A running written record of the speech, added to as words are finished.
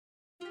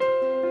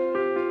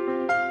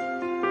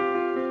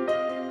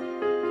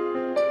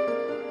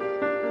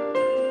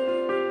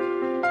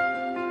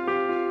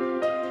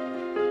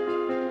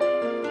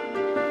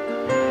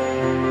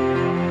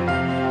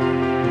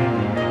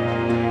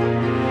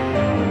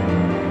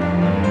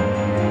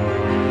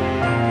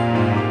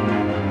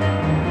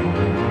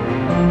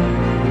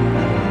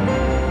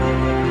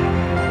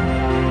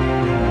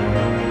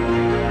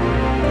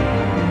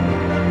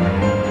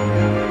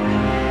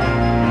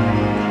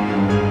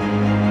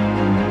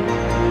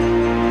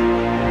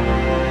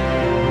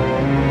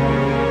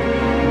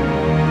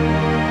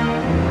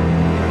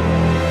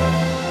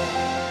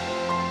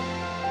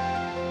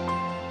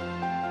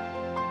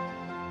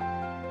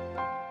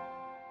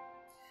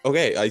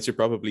Okay, I should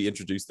probably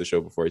introduce the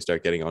show before I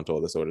start getting onto all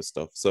this sort of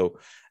stuff. So,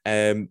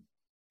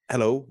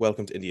 hello,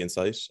 welcome to Indie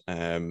Insight.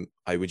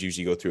 I would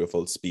usually go through a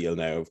full spiel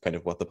now of kind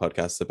of what the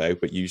podcast's about,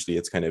 but usually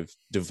it's kind of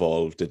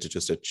devolved into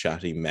just a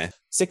chatty mess.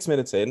 6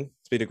 minutes in,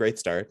 it's been a great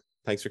start.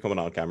 Thanks for coming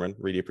on, Cameron.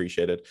 Really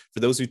appreciate it. For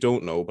those who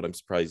don't know, but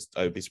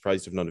I would be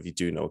surprised if none of you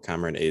do know,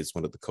 Cameron is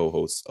one of the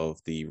co-hosts of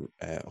the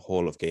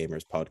Hall of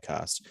Gamers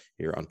podcast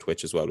here on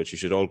Twitch as well, which you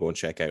should all go and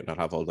check out. And I'll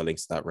have all the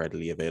links to that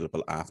readily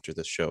available after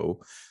the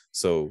show.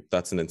 So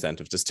that's an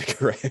incentive to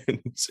stick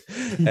around.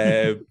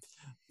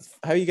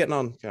 How are you getting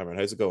on, Cameron?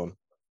 How's it going?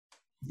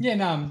 Yeah,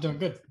 no, I'm doing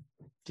good.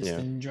 Just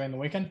enjoying the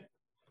weekend.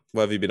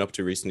 What have you been up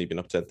to recently? Been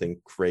up to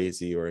anything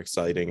crazy or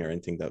exciting or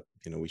anything that,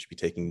 we should be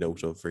taking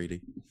note of,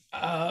 really?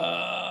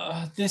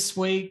 This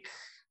week,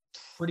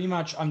 pretty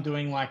much I'm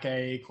doing like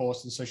a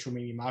course in social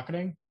media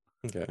marketing.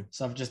 Okay.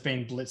 So I've just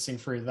been blitzing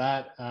through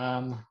that.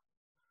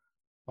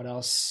 What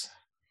else?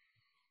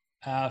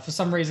 For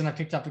some reason, I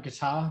picked up a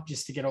guitar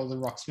just to get all the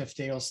Rocksmith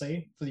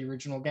DLC for the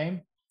original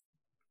game.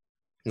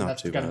 Not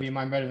that's too going to bad. be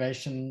my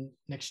motivation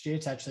next year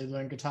to actually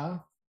learn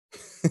guitar.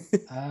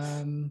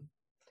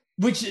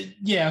 Which,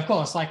 yeah, of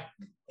course, like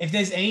if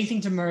there's anything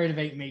to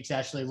motivate me to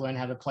actually learn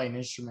how to play an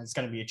instrument, it's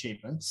going to be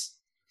achievements.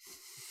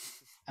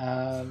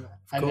 And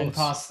then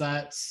past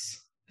that,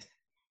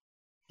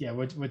 yeah,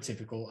 we're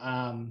typical.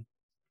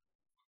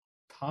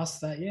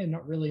 Past that, yeah,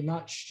 not really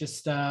much.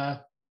 Just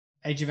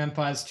Age of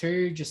Empires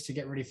 2, just to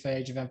get ready for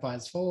Age of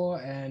Empires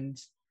 4, and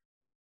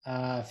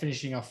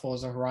finishing off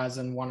Forza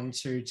Horizon 1 and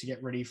 2 to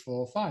get ready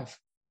for 5.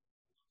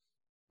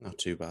 Not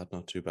too bad,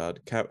 not too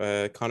bad.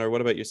 Connor,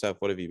 what about yourself?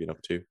 What have you been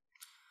up to?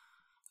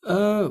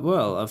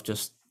 Well, I've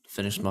just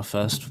finished my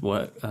first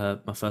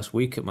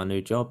week at my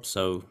new job,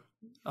 so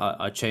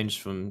I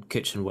changed from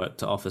kitchen work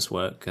to office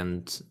work,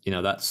 and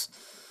that's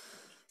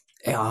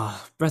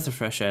breath of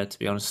fresh air, to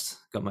be honest.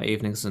 Got my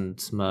evenings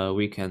and my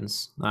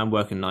weekends. I'm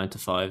working 9 to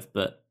 5,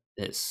 but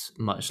it's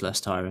much less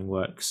tiring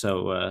work,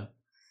 so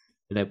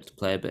been able to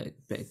play a bit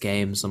of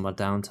games on my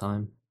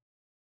downtime.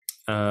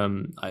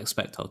 I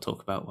expect I'll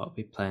talk about what I've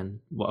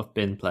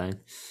been playing.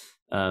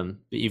 But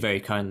you very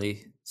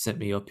kindly sent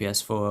me your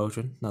PS4,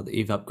 Aldrin, now that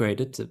you've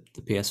upgraded to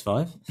the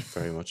PS5.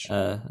 Very much.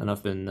 And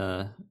I've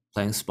been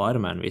playing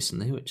Spider-Man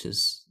recently, which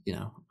is,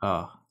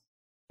 I've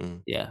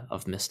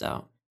missed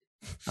out.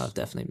 I've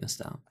definitely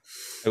missed out.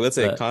 I would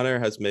say Connor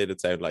has made it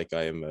sound like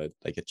I am a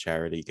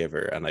charity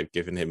giver and I've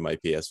given him my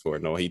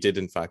PS4. No, he did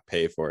in fact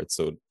pay for it,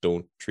 so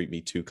don't treat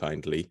me too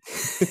kindly.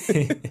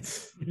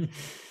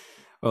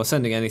 Well,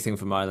 sending anything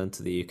from Ireland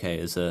to the UK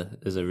is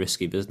a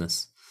risky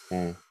business.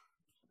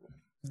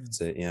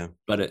 That's it, yeah.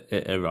 But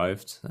it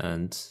arrived,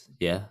 and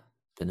been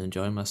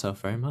enjoying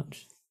myself very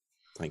much.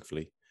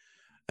 Thankfully.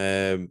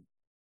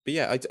 But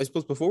yeah, I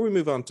suppose before we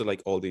move on to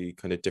like all the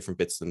kind of different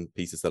bits and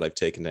pieces that I've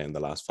taken down the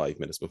last 5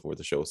 minutes before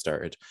the show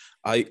started,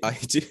 I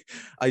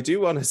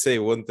do want to say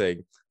one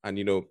thing,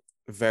 and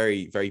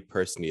very, very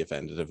personally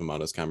offended, if I'm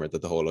honest, Cameron,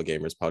 that the Holo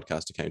Gamers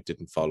podcast account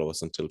didn't follow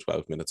us until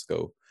 12 minutes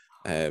ago.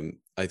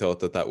 I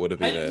thought that would have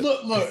been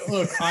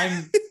look.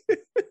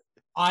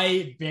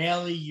 I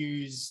barely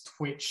use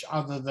Twitch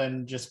other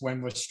than just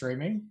when we're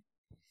streaming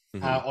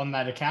on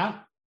that account.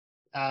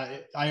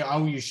 I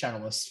will use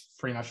Shadowless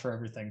pretty much for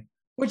everything,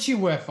 which you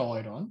were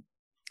followed on.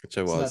 Which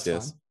I was, so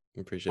yes.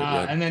 I appreciate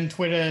it. And then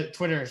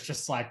Twitter is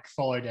just like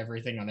followed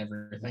everything on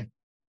everything.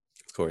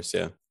 Of course,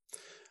 yeah.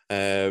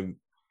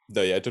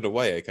 No, yeah, I don't know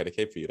why I kind of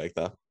came for you like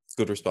that. It's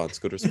good response.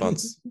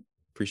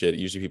 Appreciate it.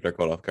 Usually people are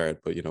caught off guard,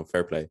 but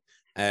fair play.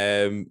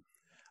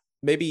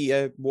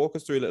 Maybe walk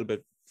us through a little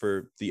bit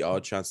for the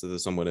odd chance that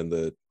there's someone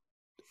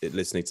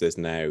listening to this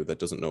now that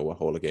doesn't know what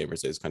Holo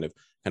Gamers is. Kind of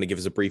give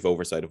us a brief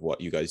oversight of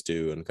what you guys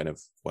do and kind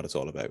of what it's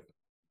all about.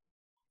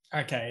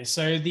 Okay,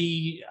 so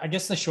I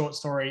guess the short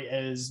story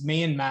is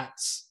me and Matt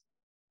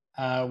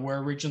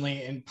were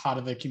originally in part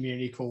of a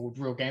community called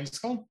Real Games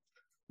School,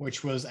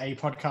 which was a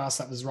podcast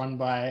that was run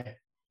by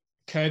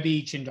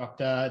Kirby, Chin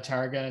Doctor,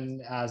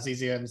 Tarragon,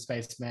 Zizio,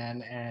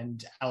 Spaceman,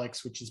 and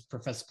Alex, which is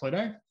Professor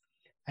Pluto.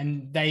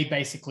 And they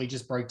basically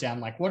just broke down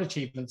like what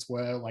achievements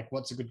were, like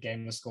what's a good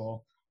gamer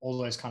score, all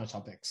those kind of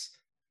topics.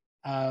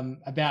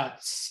 About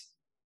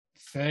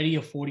 30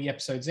 or 40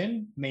 episodes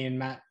in, me and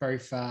Matt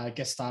both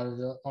guest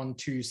started on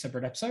 2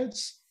 separate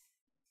episodes.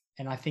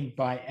 And I think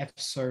by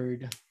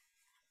episode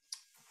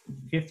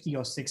 50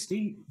 or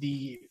 60,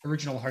 the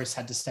original host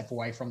had to step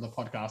away from the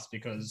podcast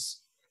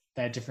because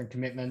they had different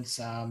commitments.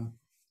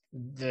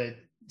 The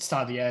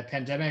start of the year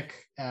pandemic,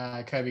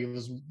 Kirby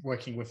was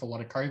working with a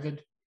lot of COVID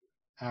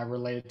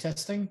related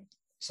testing.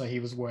 So he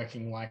was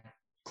working like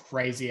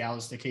crazy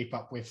hours to keep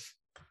up with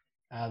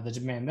the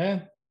demand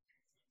there.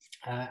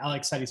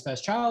 Alex had his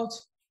first child,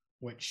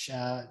 which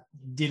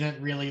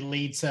didn't really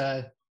lead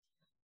to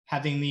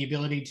having the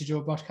ability to do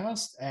a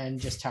podcast, and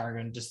just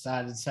Tarragon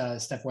decided to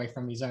step away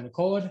from his own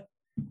accord.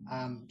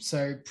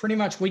 So pretty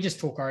much we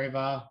just took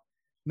over,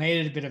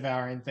 made it a bit of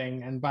our own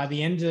thing. And by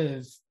the end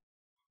of,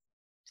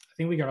 I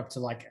think we got up to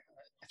like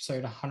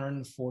episode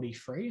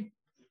 143.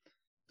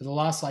 For the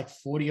last like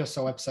 40 or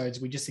so episodes,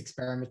 we just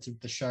experimented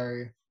with the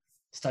show,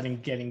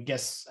 starting getting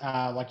guests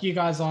like you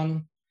guys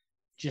on,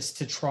 just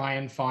to try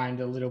and find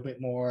a little bit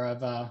more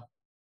of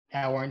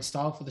our own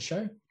style for the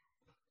show.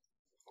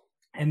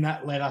 And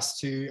that led us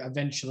to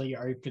eventually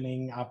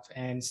opening up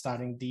and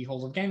starting the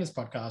Hall of Gamers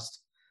podcast,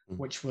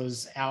 which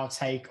was our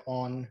take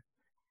on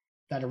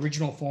that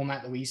original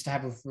format that we used to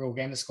have with Real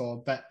Gamer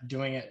Squad, but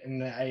doing it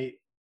in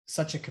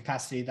such a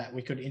capacity that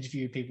we could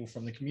interview people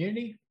from the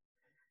community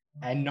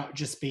and not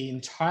just be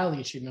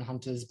entirely achievement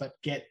hunters, but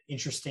get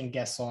interesting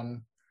guests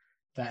on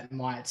that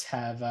might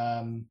have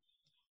a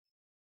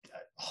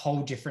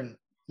whole different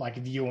like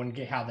view on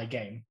how they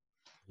game.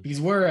 Because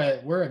we're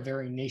a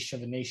very niche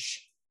of a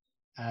niche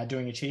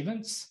doing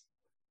achievements,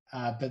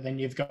 but then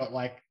you've got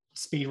like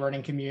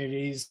speedrunning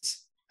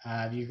communities.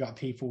 You've got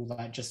people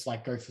that just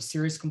like go for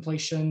series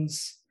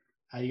completions.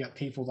 You got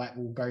people that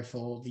will go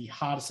for the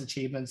hardest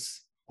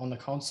achievements on the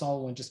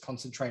console and just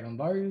concentrate on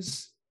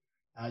those.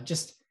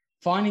 Just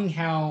finding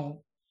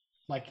how,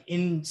 like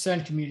in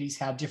certain communities,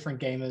 how different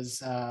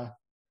gamers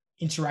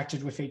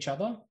interacted with each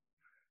other,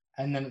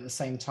 and then at the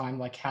same time,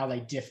 like how they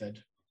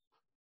differed,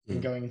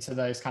 and going into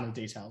those kind of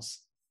details.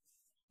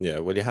 Yeah,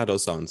 well, you had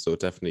us on, so it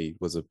definitely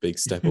was a big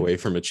step away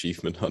from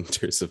achievement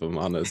hunters, if I'm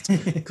honest.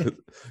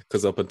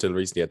 Because up until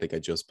recently, I think I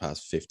just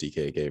passed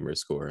 50k gamer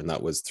score, and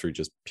that was through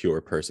just pure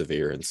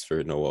perseverance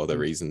for no other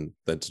reason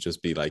than to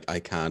just be like, I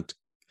can't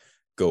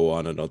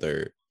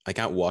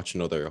watch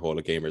another Hall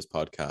of Gamers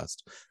podcast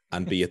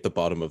and be at the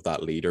bottom of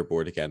that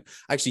leaderboard again.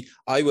 Actually,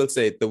 I will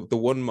say the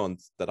 1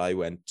 month that I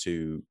went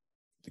to,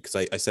 because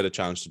I set a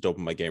challenge to double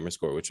my gamer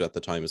score, which at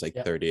the time was like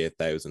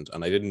 38,000,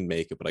 and I didn't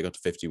make it, but I got to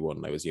 51.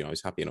 And I was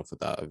happy enough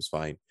with that. I was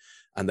fine.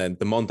 And then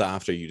the month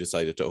after, you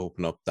decided to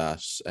open up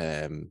that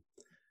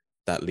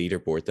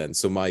leaderboard then.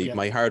 So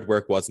my hard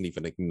work wasn't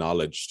even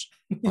acknowledged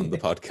on the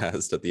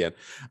podcast at the end.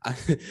 I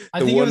think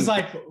it was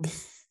like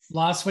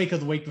last week or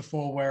the week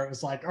before where it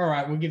was like, all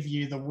right, we'll give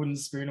you the Wooden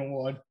Spoon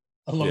Award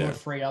along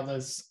with 3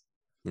 others.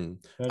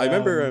 But, I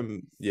remember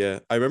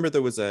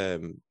there was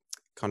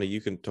Connor,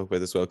 you can talk about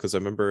this well, because I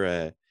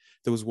remember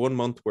there was 1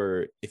 month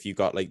where if you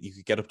got you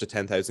could get up to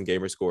 10,000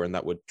 gamer score, and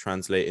that would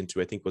translate into,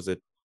 I think, was it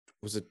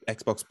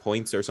Xbox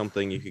points or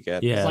something you could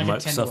get? Yeah, like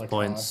Microsoft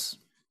points.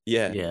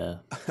 Yeah.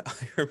 I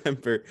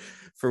remember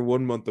for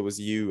 1 month there was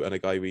you and a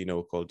guy we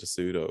know called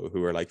Desudo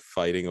who were like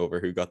fighting over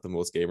who got the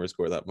most gamer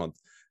score that month.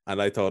 And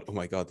I thought, oh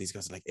my God, these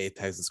guys are like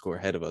 8,000 score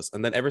ahead of us.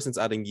 And then ever since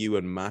adding you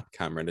and Matt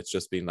Cameron, it's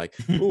just been like,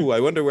 oh, I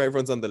wonder where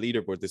everyone's on the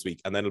leaderboard this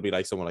week. And then it'll be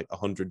like someone like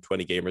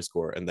 120 gamer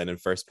score. And then in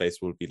first place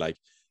will be like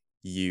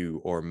you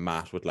or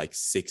Matt with like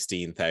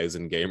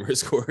 16,000 gamer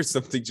score or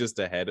something just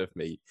ahead of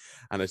me.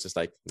 And it's just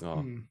like,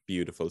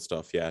 beautiful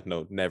stuff. Yeah,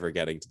 no, never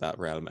getting to that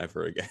realm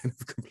ever again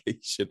of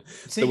completion.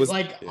 See,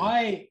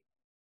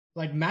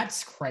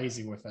 Matt's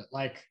crazy with it.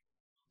 Like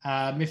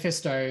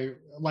Mephisto,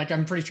 like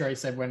I'm pretty sure he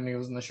said when he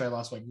was on the show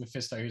last week,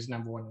 Mephisto, who's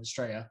 #1 in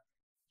Australia,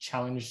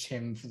 challenged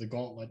him for the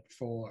gauntlet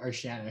for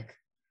Oceanic.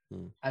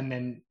 And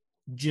then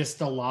just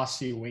the last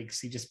few weeks,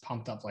 he just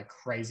pumped up like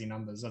crazy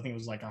numbers. I think it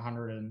was like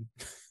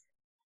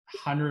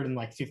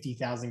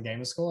 150,000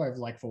 gamer score over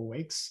like 4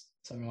 weeks,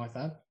 something like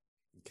that.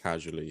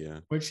 Casually,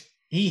 yeah. Which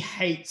he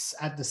hates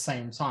at the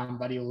same time,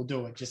 but he will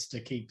do it just to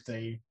keep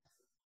the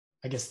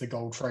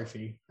gold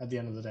trophy at the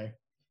end of the day.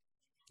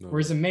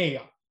 Whereas in me,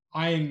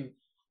 I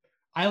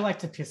like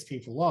to piss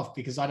people off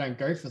because I don't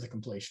go for the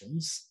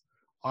completions.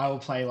 I will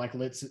play like a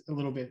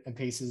little bit and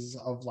pieces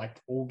of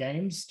like all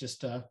games just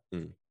to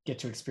get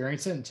to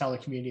experience it and tell the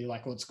community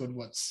like what's good,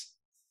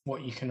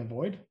 what you can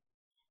avoid.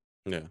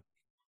 Yeah.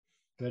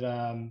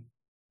 But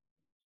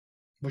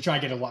which I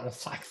get a lot of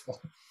flack for.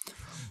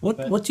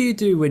 What do you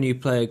do when you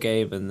play a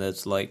game and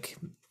there's like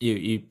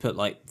you put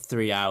like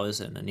 3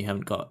 hours in and you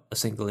haven't got a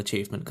single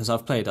achievement? Because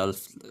I've played a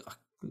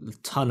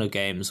ton of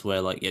games where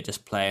like you're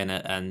just playing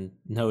it and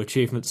no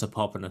achievements are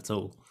popping at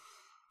all.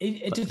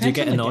 It depends. Do you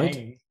get on annoyed? The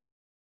game.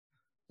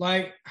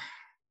 Like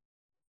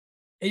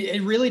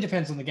it really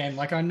depends on the game.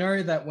 Like I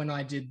know that when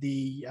I did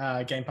the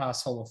Game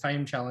Pass Hall of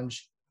Fame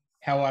challenge,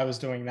 how I was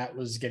doing that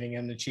was getting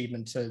an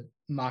achievement to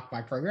mark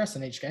my progress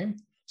in each game.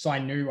 So I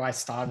knew I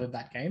started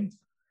that game.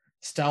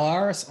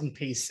 Stellaris on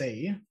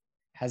PC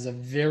has a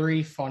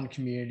very fun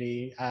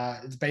community.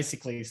 It's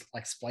basically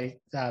like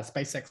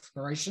space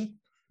exploration.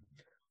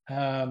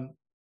 I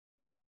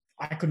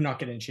could not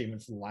get an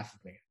achievement for the life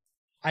of me.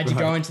 I had to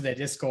go into their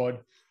Discord,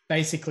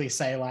 basically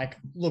say like,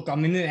 look,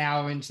 I'm in an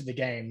hour into the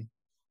game.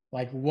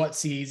 Like,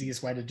 what's the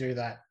easiest way to do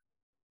that?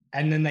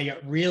 And then they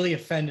got really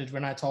offended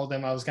when I told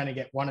them I was going to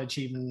get 1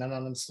 achievement and then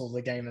uninstall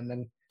the game and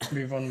then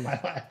move on with my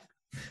life.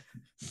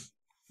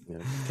 Yeah.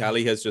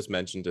 Callie has just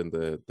mentioned in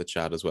the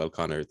chat as well,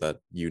 Connor, that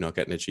you not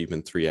getting an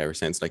achievement 3 hours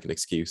sounds like an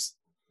excuse.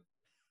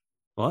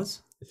 What?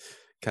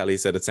 Callie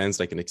said it sounds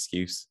like an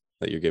excuse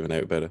that you're giving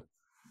out about it.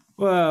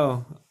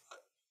 Well,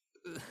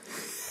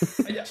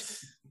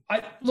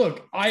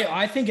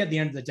 I think at the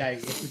end of the day,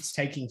 if it's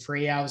taking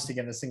 3 hours to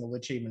get a single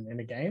achievement in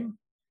a game,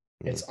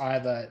 it's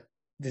either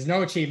there's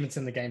no achievements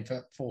in the game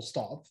for full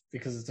stop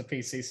because it's a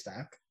PC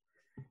stack,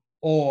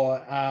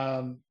 or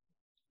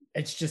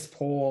it's just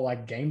poor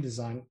like game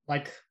design.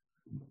 Like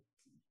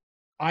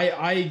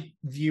I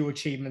view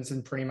achievements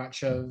in pretty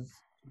much of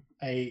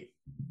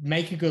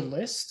make a good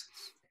list,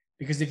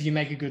 because if you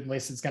make a good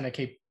list, it's going to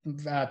keep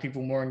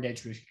people more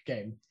engaged with your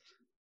game.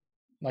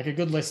 Like a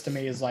good list to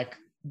me is like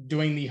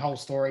doing the whole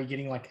story,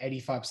 getting like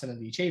 85% of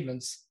the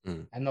achievements,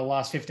 and the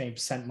last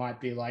 15%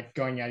 might be like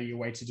going out of your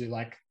way to do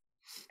like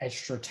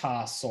extra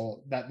tasks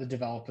or that the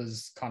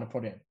developers kind of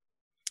put in.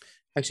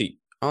 Actually,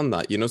 on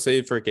that,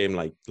 say for a game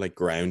like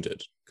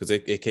Grounded, because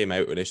it came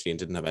out initially and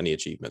didn't have any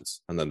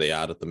achievements, and then they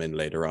added them in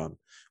later on.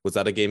 Was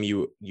that a game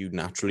you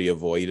naturally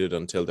avoided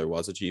until there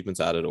was achievements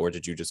added, or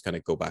did you just kind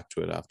of go back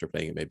to it after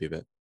playing it maybe a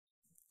bit?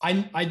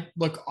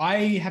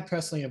 I have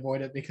personally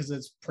avoided it because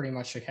it's pretty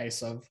much a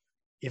case of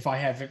if I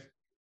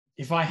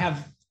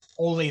have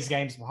all these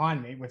games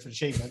behind me with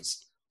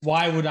achievements,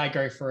 why would I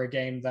go for a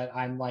game that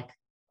I'm like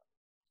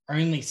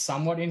only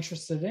somewhat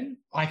interested in?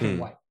 I can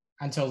wait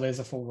until there's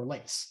a full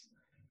release.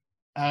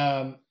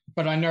 But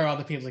I know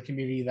other people in the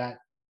community that,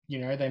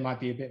 they might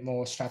be a bit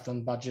more strapped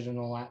on budget and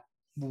all that,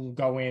 will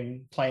go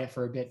in, play it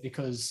for a bit,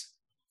 because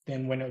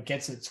then when it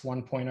gets its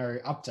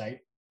 1.0 update,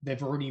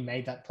 they've already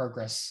made that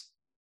progress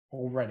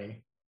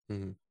already.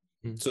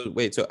 So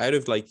wait, so out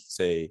of like,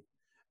 say,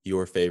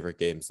 your favorite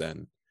games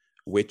then,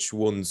 which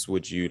ones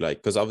would you like?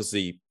 Because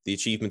obviously the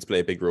achievements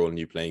play a big role in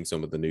you playing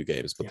some of the new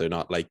games, but they're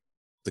not like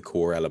the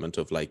core element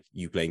of like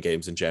you playing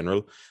games in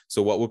general.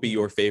 So what would be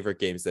your favorite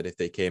games that if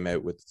they came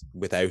out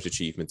without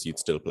achievements, you'd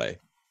still play?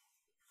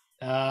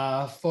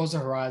 Forza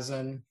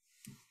Horizon.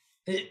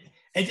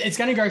 It's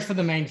going to go for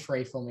the main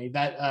three for me.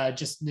 That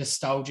just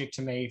nostalgic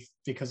to me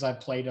because I've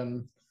played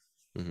them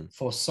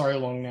for so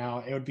long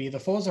now. It would be the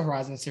Forza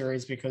Horizon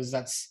series because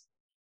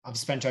I've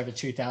spent over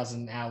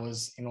 2,000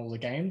 hours in all the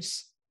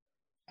games.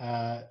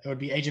 It would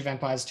be Age of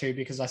Empires 2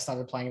 because I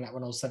started playing that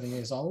when I was 7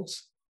 years old,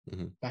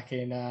 back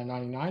in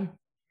 99.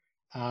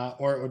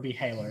 Or it would be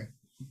Halo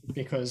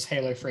because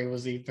Halo 3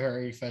 was the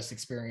very first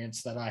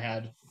experience that I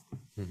had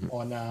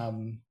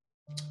on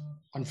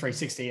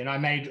 360. And I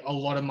made a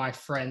lot of my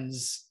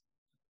friends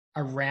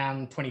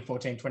around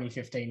 2014,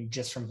 2015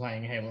 just from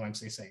playing Halo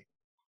MCC.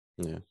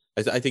 Yeah.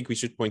 I think we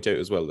should point out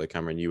as well that,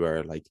 Cameron, you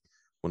are like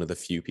one of the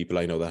few people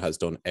I know that has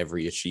done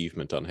every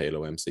achievement on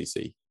Halo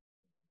MCC.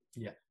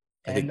 Yeah.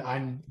 And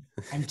I'm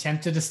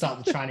tempted to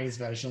start the Chinese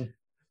version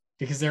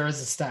because there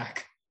is a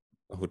stack.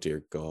 Oh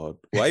dear God.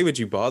 Why would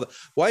you bother?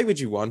 Why would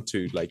you want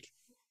to like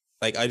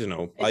I don't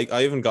know.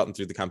 I haven't gotten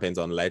through the campaigns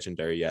on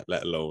Legendary yet,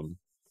 let alone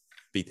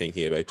be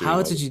thinking about doing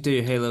How did you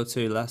do Halo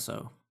 2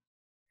 Lasso?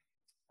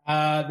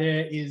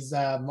 There is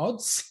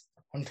mods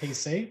on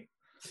PC.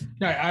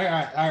 No, all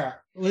right.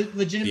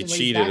 Legitimately, you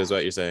cheated is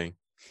what you're saying.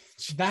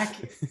 Back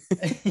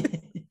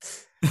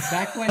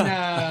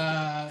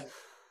when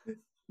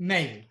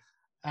maybe.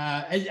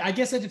 I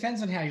guess it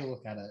depends on how you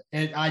look at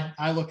it.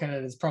 I look at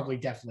it as probably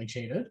definitely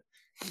cheated.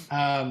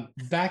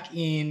 Back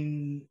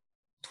in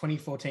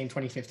 2014,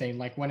 2015,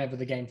 like whenever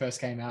the game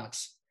first came out,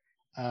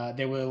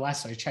 there were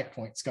lasso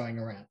checkpoints going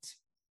around.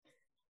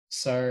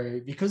 So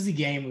because the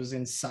game was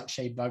in such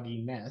a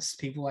buggy mess,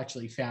 people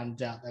actually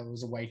found out there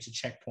was a way to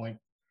checkpoint.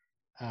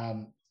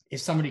 If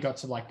somebody got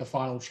to like the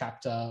final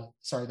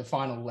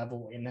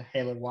level in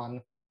Halo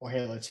 1 or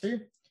Halo 2,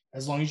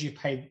 as long as you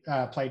played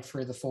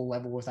through the full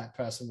level with that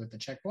person with the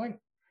checkpoint,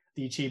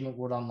 the achievement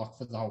would unlock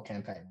for the whole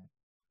campaign.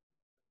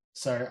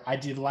 So I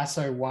did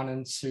Lasso 1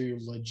 and 2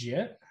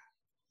 legit,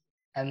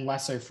 and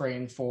Lasso 3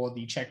 and 4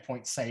 the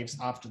checkpoint saves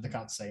after the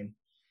cutscene.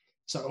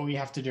 So all you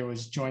have to do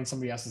is join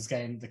somebody else's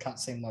game, the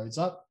cutscene loads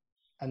up,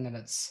 and then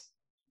it's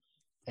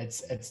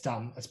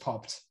done. It's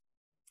popped.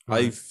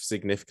 I've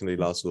significantly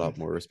lost a lot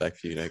more respect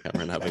for you now,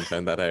 Cameron, having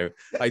found that out.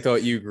 I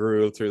thought you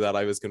grew through that.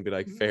 I was going to be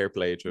like, fair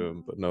play to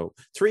him, but no.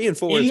 3 and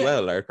 4 as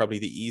well are probably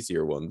the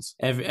easier ones.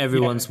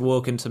 Everyone's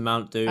walking to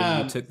Mount Doom.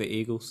 You took the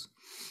Eagles.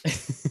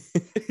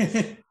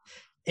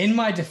 In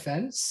my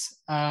defense,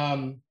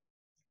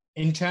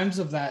 in terms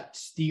of that,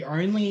 the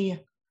only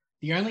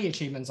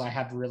achievements I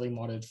have really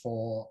modded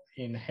for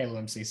in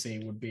Halo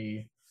MCC would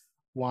be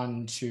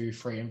 1, 2,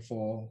 3, and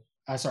 4.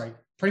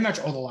 Pretty much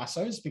all the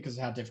lassos because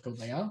of how difficult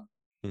they are.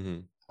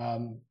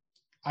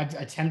 I've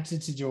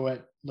attempted to do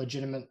it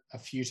legitimate a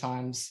few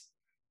times,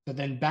 but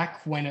then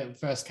back when it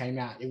first came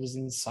out, it was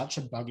in such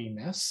a buggy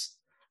mess.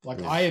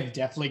 I have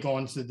definitely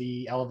gone to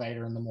the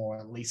elevator in the mall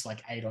at least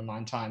like 8 or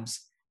 9 times,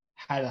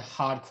 had a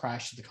hard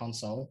crash to the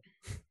console,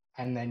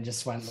 and then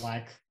just went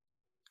like,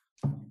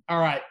 all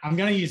right, I'm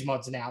going to use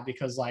mods now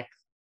because like,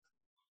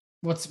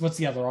 what's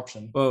the other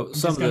option? Well,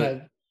 some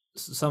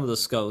of the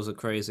skulls are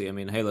crazy. I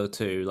mean, Halo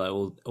 2, like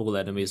all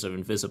enemies are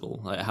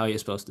invisible. Like, how are you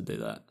supposed to do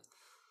that?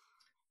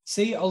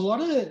 See, a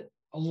lot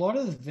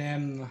of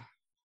them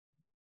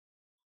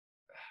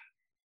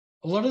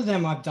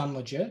I've done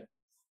legit.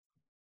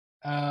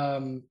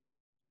 Halo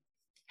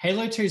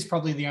 2 is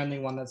probably the only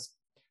one that's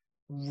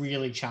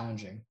really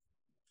challenging.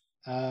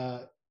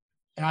 And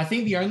I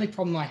think the only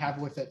problem I have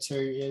with it too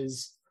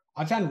is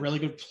I found really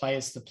good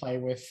players to play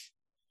with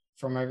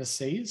from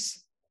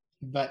overseas,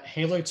 but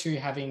Halo 2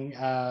 having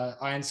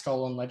Iron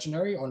Skull on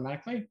Legendary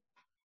automatically,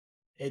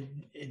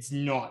 it's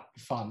not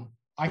fun.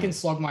 I can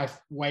slog my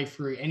way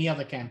through any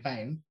other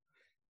campaign,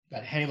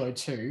 but Halo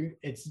 2,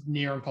 it's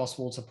near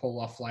impossible to pull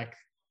off like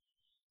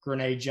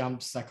grenade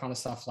jumps, that kind of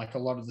stuff, like a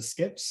lot of the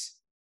skips.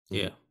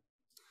 Yeah.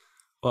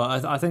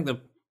 Well, I think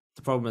the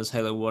problem is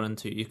Halo 1 and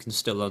 2, you can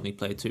still only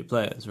play 2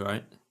 players,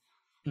 right?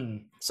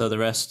 So the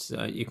rest,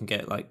 you can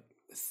get like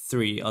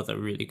 3 other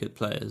really good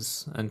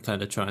players and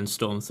kind of try and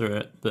storm through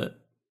it. But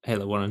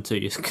Halo 1 and 2,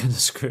 you're kind of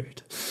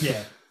screwed.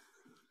 Yeah.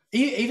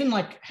 Even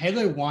like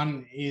Halo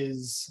 1,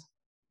 the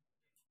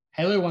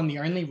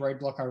only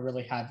roadblock I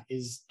really have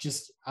is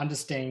just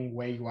understanding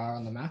where you are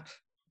on the map.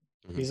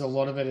 Because a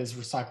lot of it is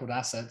recycled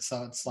assets,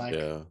 so it's like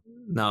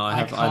No,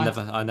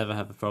 I never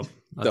have a problem.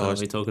 I don't know what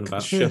you're talking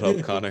about. Shut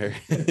up, Connor.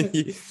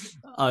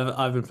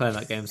 I've been playing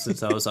that game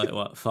since I was like,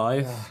 what,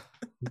 5?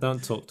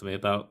 Don't talk to me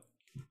about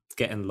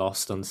getting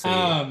lost on sea.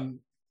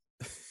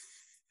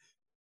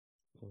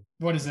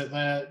 What is it?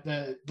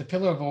 The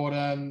Pillar of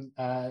Order,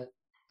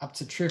 up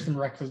to Truth and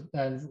Wreck,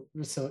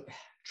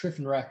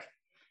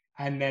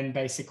 and then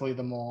basically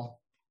the more.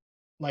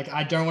 Like,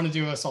 I don't want to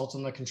do Assault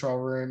on the Control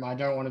Room. I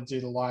don't want to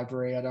do the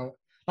library. I don't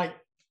like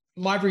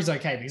library's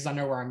okay because I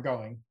know where I'm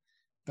going.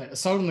 But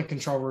Assault on the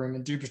Control Room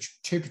and do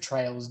 2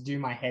 Betrayals do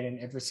my head in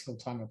every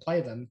single time I play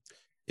them.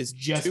 Is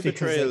just 2 because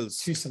Betrayals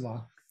it's too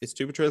similar. Is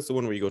 2 Betrayals the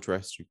one where you go to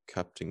rescue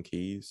Captain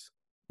Keys?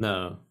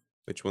 No.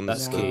 Which one?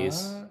 That's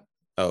Keys.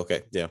 Oh,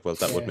 okay. Yeah, well,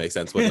 that would make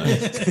sense, wouldn't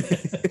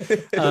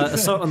it?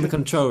 Assault on the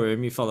Control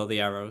Room, you follow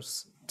the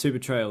arrows. 2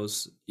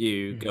 Betrayals,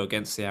 you go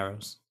against the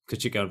arrows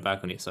because you're going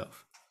back on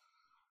yourself.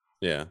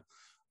 Yeah.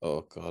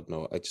 Oh God,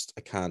 no. I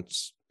can't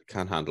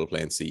handle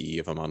playing CE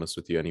if I'm honest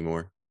with you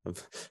anymore.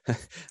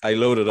 I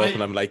load it up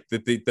and I'm like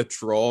the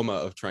trauma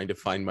of trying to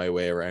find my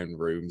way around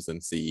rooms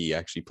and CE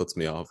actually puts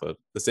me off it.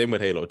 The same with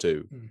Halo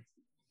 2.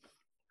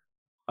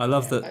 I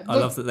love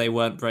that they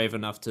weren't brave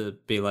enough to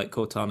be like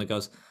Cortana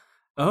goes,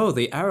 oh,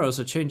 the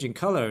arrows are changing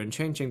color and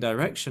changing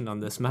direction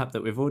on this map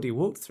that we've already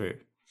walked through.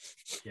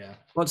 Yeah.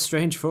 What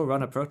strange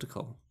Forerunner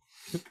protocol.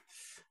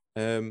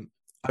 I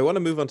want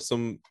to move on to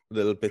some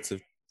little bits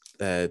of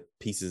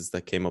pieces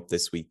that came up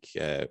this week,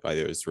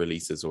 either as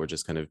releases or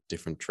just kind of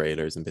different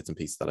trailers and bits and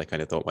pieces that I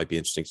kind of thought might be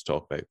interesting to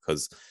talk about,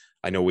 because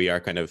I know we are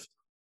kind of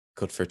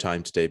cut for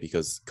time today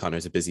because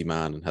Connor's a busy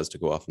man and has to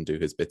go off and do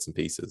his bits and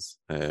pieces.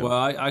 Well,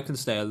 I can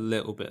stay a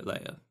little bit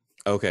later.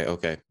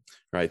 Okay.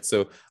 Right.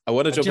 So I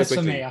want to jump in quickly.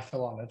 Just for me, I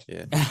feel honored.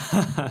 Yeah.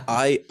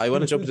 I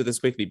want to jump into this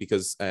quickly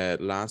because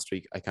last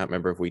week, I can't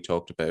remember if we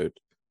talked about,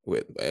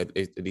 at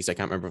least I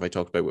can't remember if I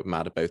talked about with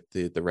Matt about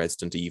the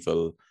Resident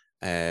Evil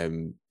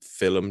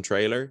film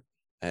trailer,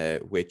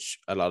 which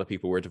a lot of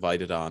people were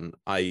divided on.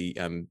 I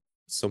am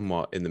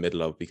somewhat in the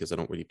middle of because I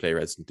don't really play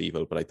Resident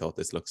Evil, but I thought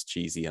this looks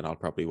cheesy and I'll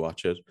probably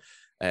watch it.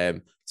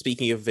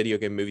 Speaking of video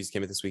game movies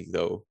came out this week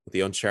though,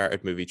 the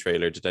Uncharted movie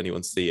trailer, did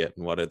anyone see it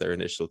and what are their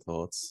initial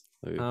thoughts?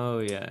 Oh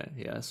yeah,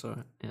 I saw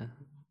it.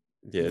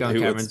 Yeah. Go on,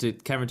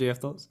 Cameron, do you have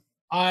thoughts?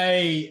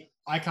 I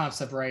can't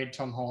separate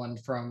Tom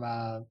Holland from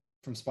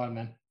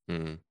Spider-Man.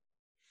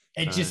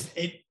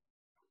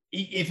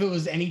 If it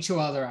was any 2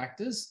 other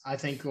actors, I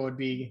think it would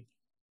be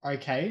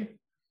okay.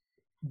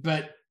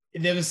 But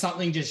there was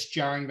something just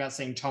jarring about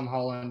seeing Tom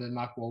Holland and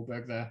Mark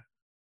Wahlberg there.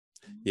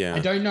 Yeah. I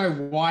don't know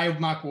why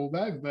Mark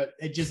Wahlberg, but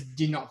it just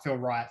did not feel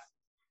right.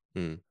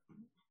 Con,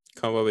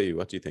 what about you?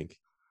 What do you think?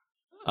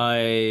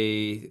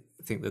 I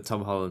think that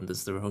Tom Holland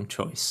is the wrong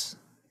choice.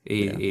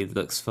 He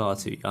looks far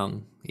too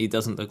young. He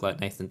doesn't look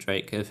like Nathan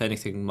Drake. If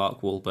anything,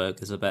 Mark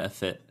Wahlberg is a better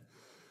fit.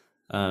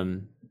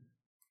 I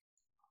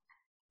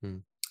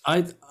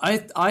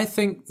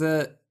think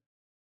that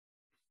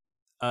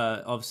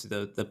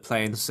obviously the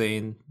plane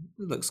scene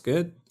looks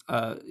good.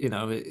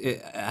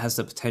 It has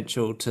the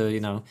potential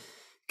to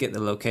get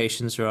the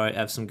locations right,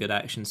 have some good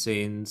action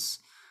scenes.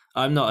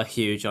 I'm not a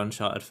huge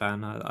Uncharted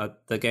fan.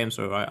 The games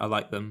are alright. I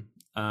like them.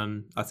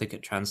 I think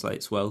it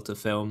translates well to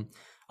film.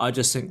 I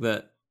just think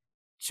that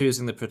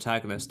choosing the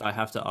protagonist, I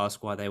have to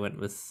ask why they went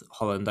with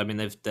Holland. I mean,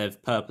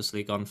 they've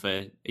purposely gone for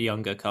a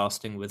younger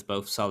casting with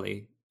both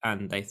Sully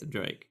and Nathan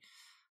Drake,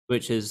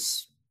 which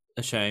is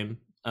a shame.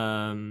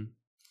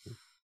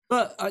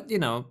 But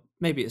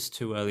maybe it's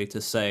too early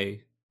to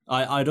say.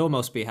 I'd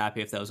almost be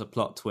happy if there was a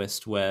plot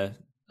twist where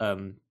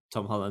Tom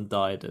Holland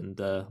died and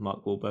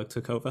Mark Wahlberg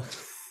took over.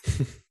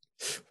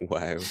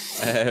 Wow.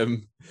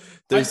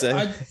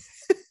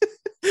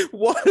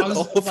 What an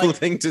awful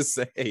thing to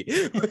say.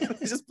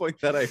 Just point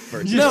that out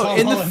first. No,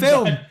 in the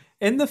film.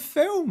 In the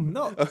film,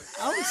 not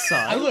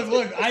outside.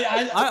 Look,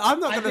 I'm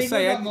not going to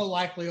say it. More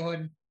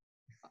likelihood.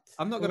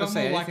 I'm not going to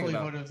say anything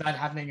likelihood of that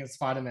happening in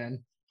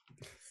Spider-Man.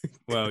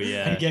 Well,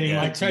 yeah. And getting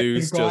like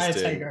news just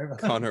take over.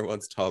 Connor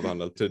wants Tom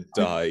Holland to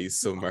die,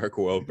 so Mark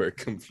Wahlberg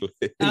can play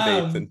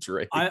Nathan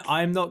Drake.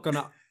 I'm not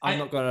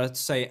gonna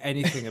say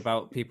anything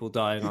about people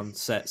dying on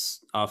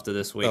sets after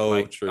this week.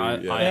 Oh, true. I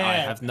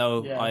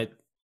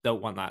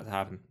don't want that to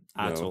happen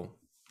at all.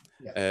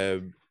 Yeah.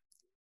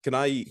 Can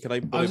I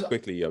put it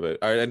quickly about?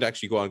 And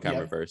actually, go on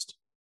camera first.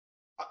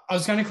 I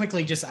was going to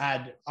quickly just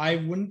add. I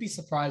wouldn't be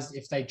surprised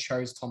if they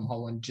chose Tom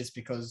Holland just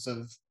because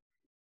of,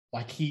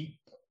 like, he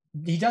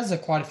does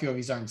quite a few of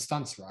his own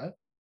stunts, right?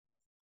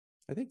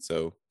 I think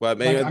so. Well,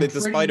 maybe I'm the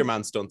pretty-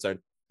 Spider-Man stunts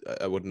aren't.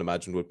 I wouldn't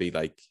imagine would be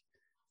like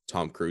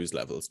Tom Cruise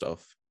level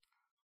stuff.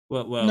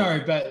 Well,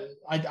 No, but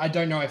I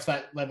don't know if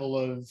that level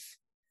of,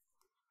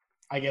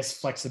 I guess,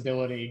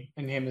 flexibility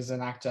in him as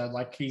an actor,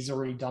 like he's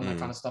already done that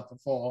kind of stuff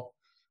before,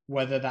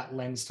 whether that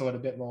lends to it a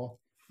bit more.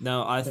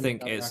 no, I than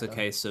think another it's a actor.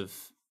 case of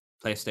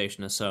PlayStation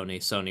or Sony.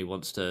 Sony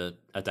wants to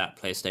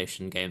adapt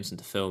PlayStation games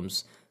into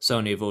films.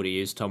 Sony have already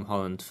used Tom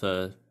Holland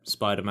for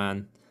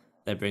Spider-Man.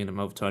 They're bringing him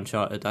over to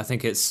Uncharted. I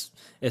think it's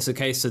a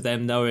case of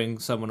them knowing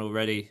someone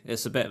already.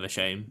 It's a bit of a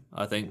shame,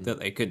 I think, that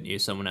they couldn't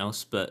use someone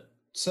else. But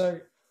So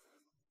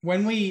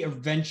when we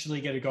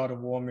eventually get a God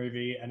of War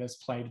movie and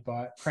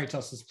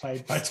Kratos is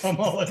played by Tom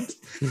Holland,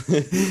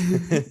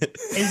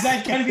 is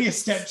that going to be a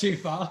step too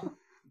far?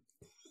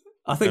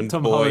 I think And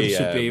Tom boy, Holland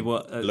should be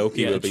what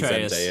Loki will be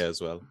Atreus. Zendaya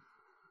as well.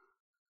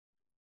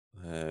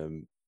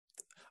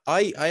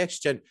 I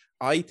actually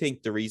I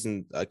think the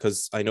reason,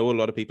 because I know a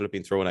lot of people have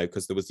been thrown out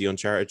because there was the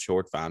Uncharted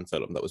short fan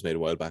film that was made a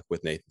while back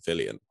with Nathan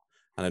Fillion,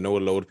 and I know a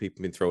load of people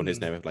have been throwing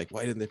his name out, like,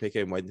 why didn't they pick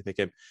him? Why didn't they pick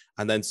him?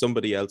 And then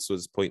somebody else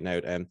was pointing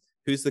out,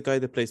 who's the guy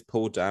that plays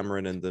Poe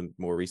Dameron in the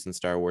more recent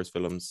Star Wars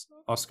films?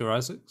 Oscar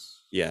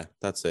Isaacs. Yeah,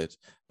 that's it.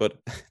 But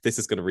this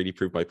is going to really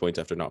prove my point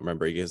after not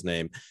remembering his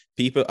name.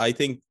 People, I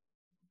think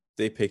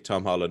they picked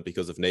Tom Holland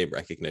because of name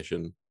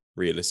recognition,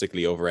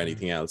 realistically, over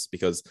anything else,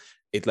 because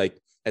it,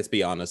 like, let's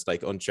be honest,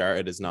 like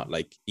Uncharted is not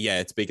like,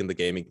 yeah, it's big in the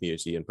gaming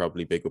community and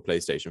probably big with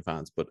PlayStation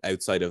fans, but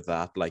outside of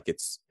that, like,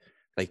 it's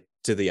like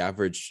to the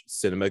average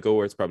cinema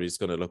goer, it's probably just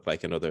going to look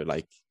like another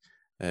like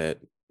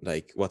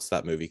what's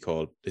that movie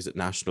called? Is it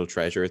National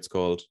Treasure? It's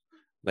called.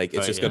 Like,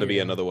 it's just going to be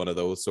another one of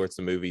those sorts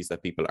of movies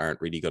that people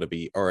aren't really going to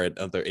be, or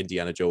another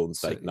Indiana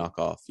Jones like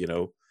knockoff, you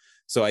know.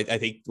 So I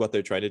think what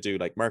they're trying to do,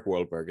 like, Mark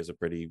Wahlberg is a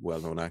pretty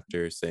well-known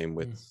actor, same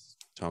with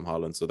Tom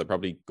Holland, so they're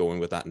probably going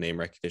with that name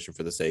recognition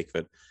for the sake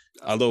of it.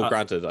 Although,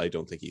 granted, I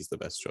don't think he's the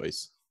best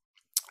choice.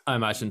 I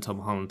imagine Tom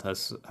Holland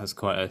has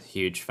quite a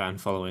huge fan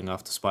following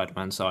after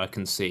Spider-Man, so I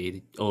can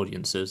see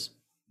audiences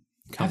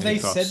coming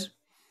across.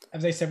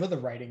 Have they said what the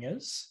rating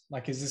is?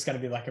 Like, is this going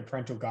to be like a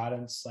parental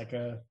guidance, like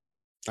a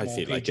I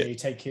feel PG, like it.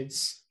 take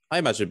kids? I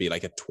imagine it'd be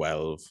like a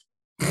 12.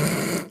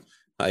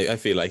 I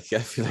feel like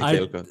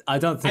they'll go. I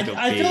don't think.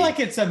 I feel like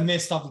it's a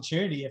missed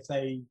opportunity if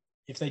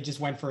they just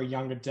went for a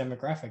younger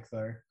demographic,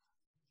 though.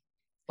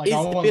 Like,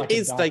 it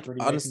is like,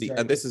 honestly,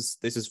 and this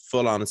is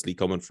full honestly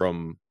coming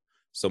from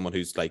someone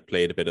who's like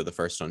played a bit of the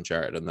first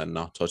Uncharted and then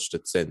not touched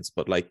it since.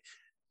 But like,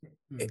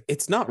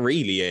 it's not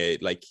really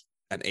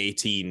an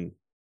 18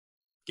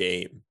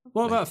 game.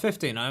 What about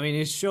 15? I mean,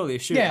 it's surely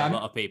shooting a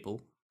lot of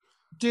people.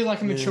 Do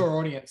like a mature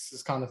audience,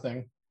 this kind of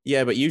thing.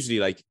 Yeah, but usually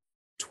like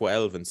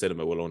 12 in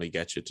cinema will only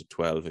get you to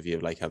 12 if you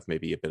like have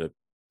maybe a bit of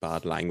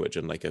bad language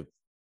and like a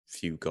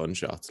few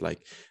gunshots.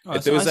 Like,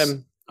 if there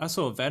was I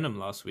saw Venom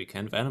last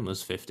weekend. Venom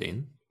was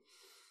 15.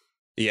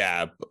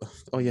 Yeah.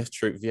 Oh, yeah,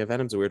 true. Yeah,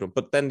 Venom's a weird one.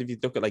 But then if you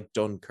look at like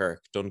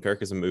Dunkirk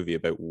is a movie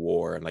about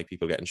war and like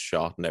people getting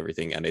shot and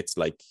everything, and it's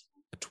like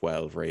a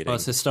 12 rating. Oh,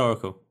 it's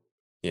historical.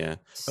 Yeah.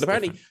 But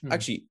apparently,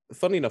 actually,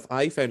 funny enough,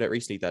 I found out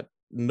recently that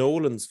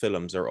Nolan's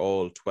films are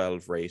all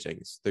 12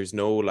 ratings. There's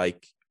no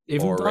like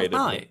even Dark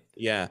Knight.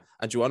 Yeah.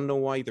 And do you want to know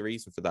why the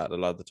reason for that a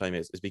lot of the time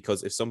is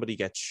because if somebody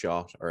gets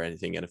shot or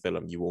anything in a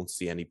film, you won't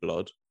see any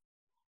blood.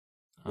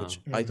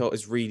 Which I thought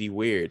is really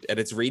weird. And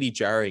it's really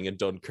jarring in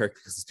Dunkirk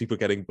because there's people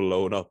getting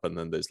blown up and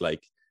then there's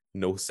like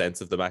no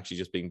sense of them actually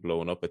just being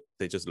blown up.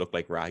 They just look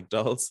like rag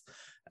dolls.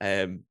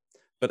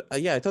 But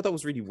yeah, I thought that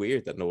was really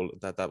weird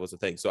that was a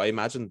thing. So I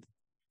imagine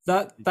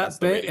that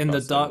bit in the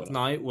Dark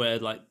Knight where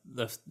like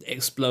the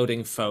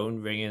exploding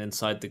phone ringing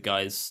inside the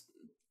guy's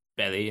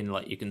belly and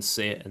like you can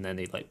see it and then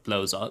he like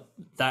blows up.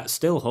 That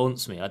still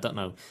haunts me. I don't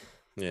know.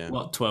 Yeah,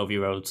 what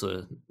 12-year-olds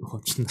are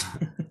watching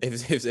that?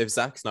 If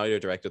Zack Snyder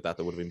directed that,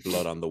 there would have been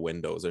blood on the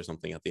windows or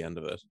something at the end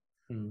of it.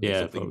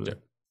 Yeah, probably.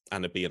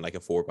 And it being like a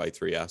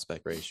 4:3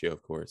 aspect ratio,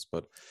 of course.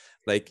 But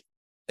like,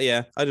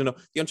 yeah, I don't know.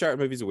 The Uncharted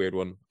movie is a weird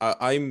one.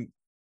 I'm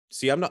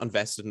not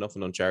invested enough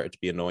in Uncharted to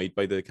be annoyed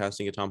by the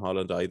casting of Tom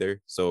Holland either.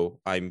 So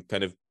I'll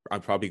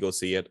probably go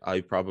see it.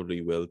 I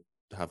probably will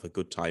have a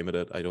good time at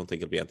it. I don't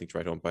think it'll be anything to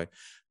write home by.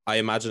 I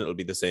imagine it'll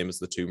be the same as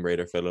the Tomb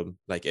Raider film.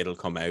 Like, it'll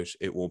come out.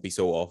 It won't be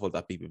so awful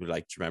that people will be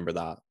like, remember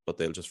that, but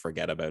they'll just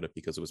forget about it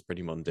because it was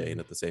pretty mundane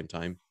at the same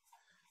time.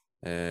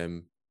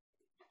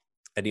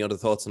 Any other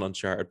thoughts on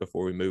Uncharted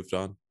before we moved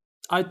on?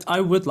 I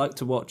would like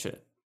to watch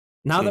it.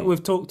 Now that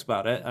we've talked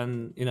about it,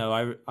 and you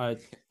know,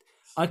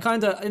 I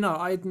kind of, you know,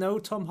 I know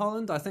Tom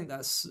Holland. I think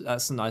that's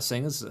a nice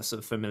thing. It's a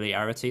sort of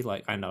familiarity.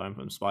 Like, I know him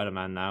from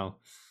Spider-Man now.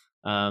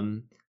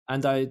 And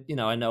I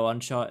know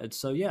Uncharted.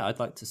 So yeah, I'd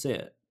like to see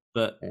it.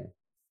 But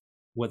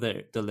whether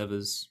it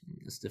delivers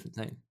is a different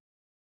thing.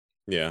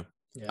 Yeah.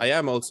 I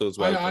am also as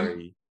well.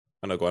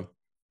 I know, go on.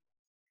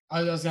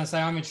 I was going to say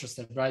I'm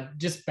interested, but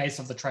just based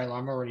off the trailer,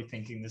 I'm already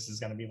thinking this is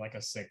going to be like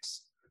a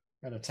 6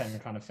 out of 10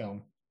 kind of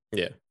film.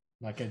 Yeah.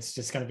 Like, it's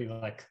just going to be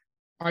like,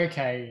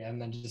 okay,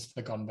 and then just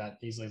forgotten about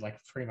easily, like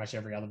pretty much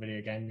every other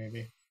video game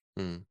movie.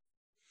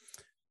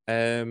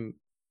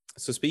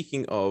 So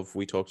speaking of,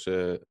 we talked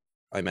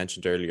I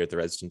mentioned earlier the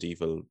Resident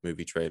Evil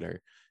movie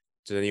trailer.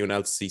 Did anyone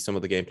else see some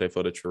of the gameplay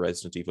footage for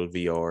Resident Evil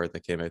VR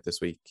that came out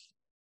this week?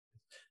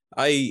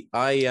 I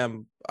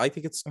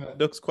think it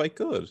looks quite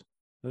good.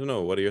 I don't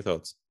know. What are your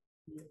thoughts?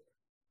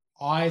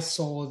 I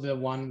saw the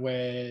one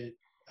where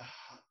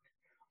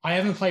I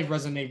haven't played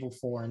Resident Evil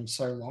 4 in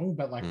so long,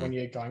 but like when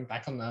you're going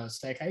back on the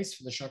staircase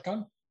for the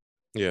shotgun,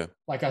 yeah,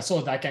 like I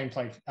saw that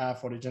gameplay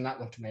footage and that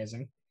looked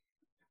amazing.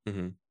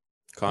 Mm-hmm.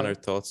 Connor,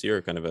 thoughts?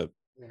 You're kind of a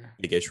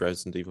big-ish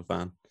Resident Evil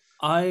fan.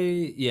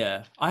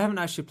 I haven't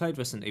actually played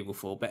Resident Evil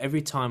 4, but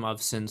every time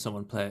I've seen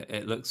someone play it,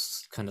 it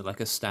looks kind of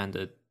like a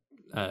standard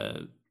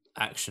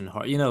action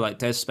horror, you know, like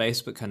Dead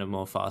Space, but kind of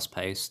more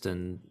fast-paced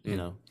and, you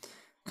know,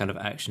 kind of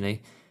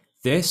actiony.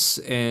 This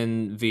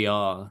in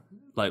VR,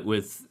 like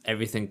with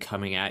everything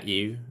coming at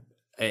you,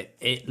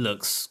 it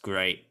looks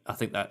great. I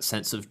think that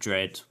sense of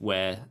dread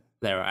where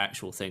there are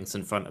actual things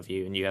in front of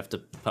you and you have to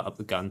put up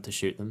the gun to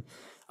shoot them.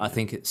 I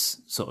think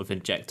it's sort of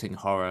injecting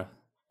horror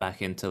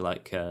back into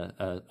like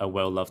a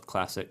well-loved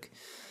classic.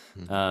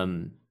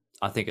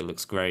 I think it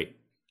looks great.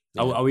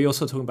 Yeah. Are we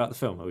also talking about the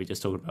film? Or are we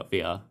just talking about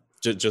VR?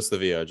 Just the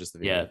VR, just the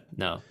VR. Yeah,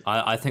 no.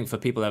 I think for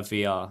people who have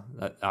VR,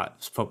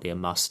 that's probably a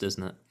must,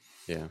 isn't it?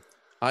 Yeah.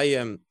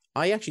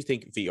 I actually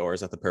think VR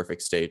is at the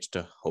perfect stage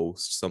to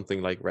host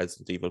something like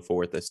Resident Evil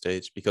 4 at this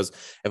stage, because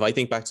if I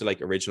think back to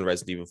like original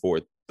Resident Evil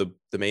 4,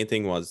 the main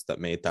thing was that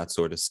made that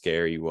sort of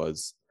scary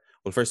was,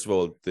 well, first of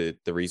all, the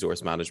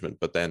resource management,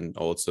 but then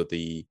also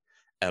the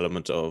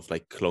element of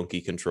like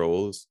clunky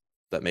controls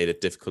that made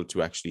it difficult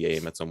to actually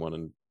aim at someone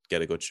and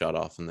get a good shot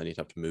off, and then you'd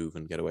have to move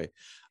and get away.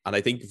 And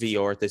I think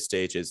VR at this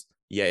stage is,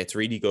 yeah, it's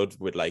really good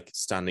with like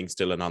standing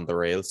still and on the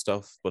rail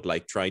stuff, but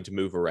like trying to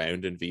move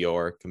around in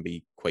VR can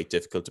be quite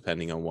difficult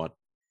depending on what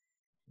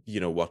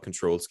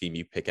control scheme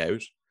you pick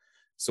out.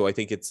 So I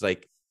think it's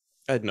like,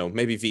 I don't know,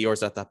 maybe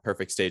VR's at that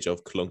perfect stage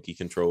of clunky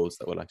controls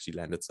that will actually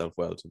lend itself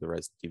well to the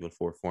Resident Evil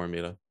 4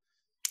 formula.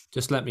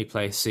 Just let me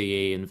play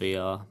CE in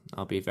VR.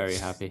 I'll be very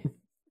happy.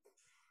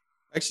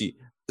 Actually,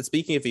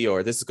 speaking of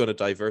VR, this is going to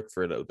divert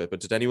for a little bit, but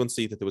did anyone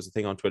see that there was a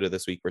thing on Twitter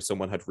this week where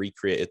someone had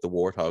recreated the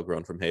Warthog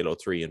run from Halo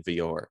 3 in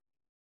VR?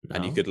 No.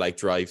 And you could like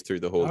drive through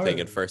the whole thing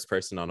in first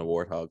person on a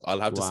Warthog. I'll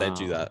have to send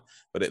you that,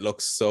 but it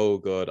looks so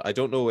good. I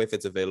don't know if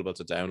it's available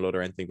to download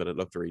or anything, but it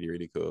looked really,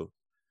 really cool.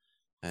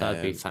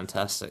 That'd be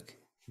fantastic.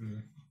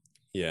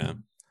 Yeah.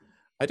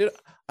 I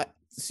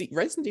see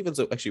Resident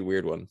Evil's actually a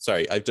weird one.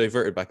 Sorry, I've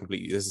diverted back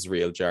completely. This is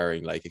real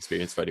jarring like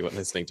experience for anyone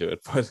listening to it.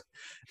 But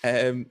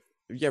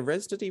yeah,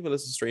 Resident Evil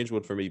is a strange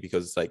one for me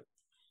because it's like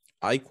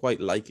I quite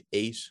like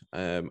 8,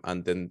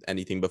 and then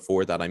anything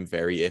before that I'm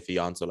very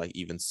iffy on. So like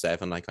even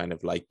 7 I kind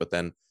of like, but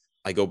then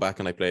I go back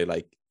and I play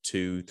like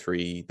 2,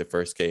 3, the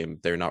first game.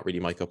 They're not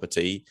really my cup of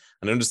tea.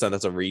 And I understand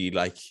that's a really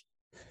like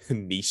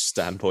niche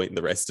standpoint in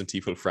the Resident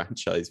Evil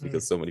franchise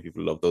because so many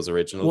people love those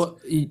originals.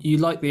 What you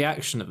like the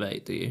action of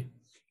 8, do you?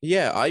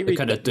 Yeah, I really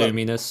kind of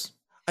doominess.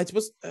 I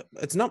suppose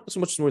it's not so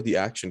much more the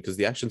action because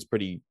the action's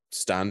pretty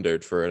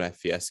standard for an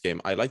FPS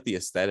game. I like the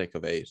aesthetic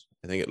of 8.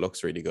 I think it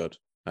looks really good.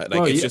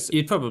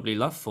 You'd probably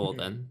love 4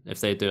 then if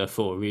they do a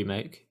 4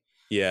 remake.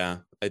 Yeah,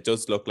 it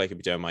does look like it'd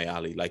be down my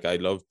alley. Like I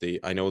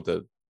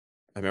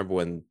remember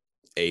when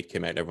 8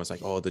 came out and everyone's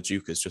like, oh, the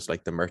Duke is just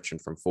like the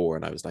merchant from 4,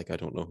 and I was like, I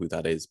don't know who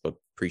that is, but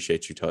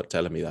appreciate you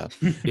telling me that.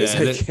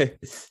 Yeah,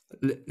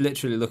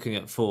 literally looking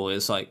at 4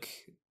 is like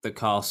the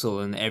castle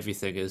and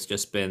everything has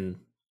just been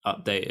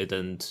updated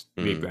and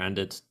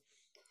rebranded.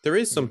 There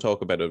is some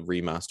talk about a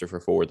remaster for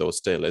 4 though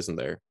still, isn't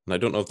there? And I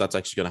don't know if that's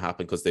actually going to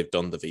happen because they've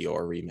done the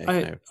VR remake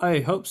now. I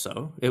hope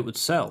so. It would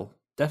sell,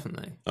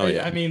 definitely. Oh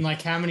yeah. I mean,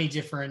 like how many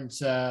different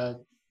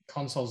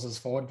consoles has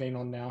Ford been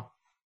on now?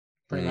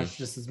 Pretty much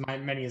just as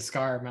many as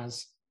Skyrim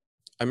has.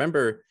 I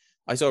remember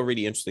I saw a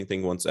really interesting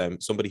thing once.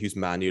 Somebody who's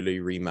manually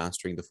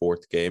remastering the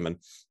 4th game, and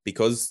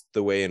because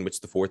the way in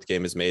which the 4th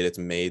game is made, it's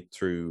made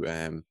through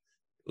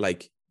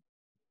like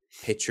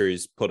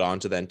pictures put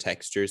onto then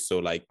textures. So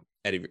like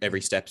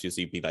every steps you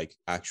see be like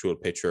actual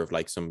picture of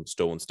like some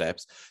stone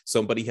steps.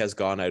 Somebody has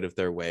gone out of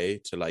their way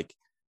to like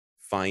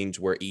find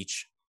where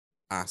each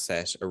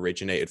asset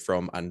originated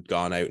from and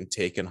gone out and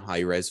taken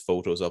high-res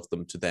photos of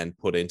them to then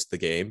put into the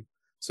game.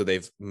 So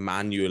they've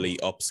manually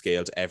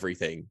upscaled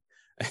everything.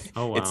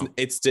 Oh wow.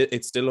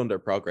 It's still under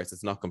progress.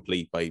 It's not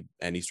complete by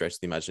any stretch of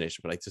the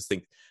imagination, but I just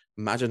think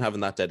imagine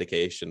having that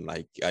dedication.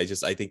 Like I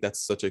think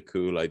that's such a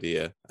cool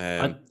idea.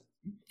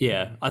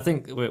 Yeah, I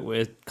think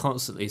we're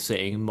constantly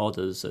seeing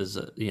modders as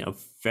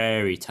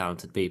very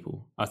talented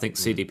people. I think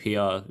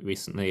CDPR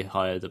recently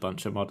hired a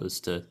bunch of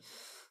modders to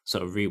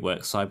sort of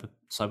rework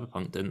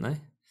Cyberpunk, didn't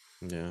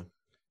they?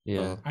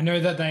 Yeah. I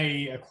know that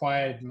they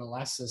acquired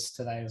Molasses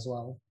today as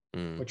well,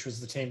 which was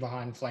the team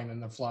behind Flame in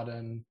the Flood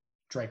and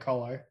Drake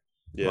Hollow.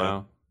 Yeah.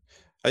 Wow.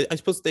 I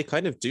suppose they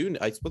kind of do.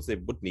 I suppose they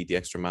would need the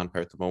extra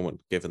manpower at the moment,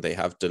 given they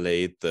have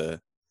delayed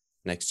the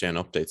next gen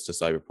updates to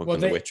Cyberpunk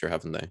and The Witcher,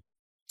 haven't they?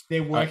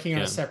 They're working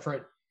on a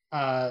separate.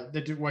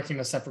 They're working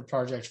on a separate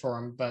project for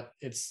them, but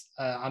it's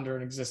under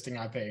an existing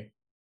IP.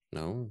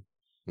 No,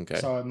 okay.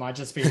 So it might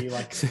just be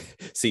like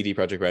CD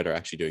Projekt Red are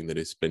actually doing the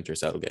new Splinter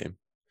Cell game.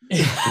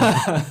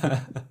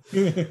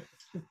 Oh.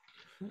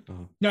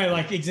 No,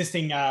 like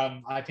existing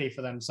IP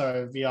for them. So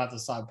it'd be either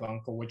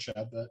Cyberpunk or Witcher,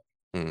 but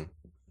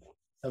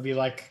it'll be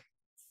like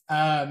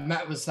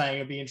Matt was saying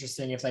it'd be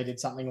interesting if they did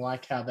something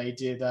like how they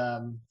did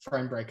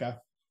Framebreaker,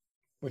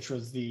 which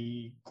was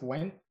the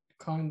Gwent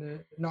kind of,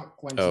 not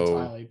Gwent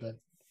entirely, but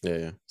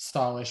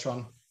stylish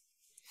one.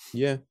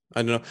 Yeah,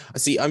 I don't know. I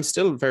see. I'm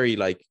still very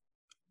like,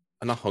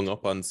 I'm not hung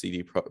up on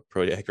CD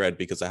Projekt Red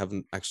because I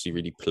haven't actually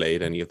really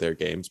played any of their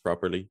games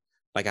properly.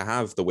 Like I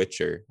have The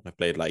Witcher, and I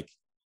played like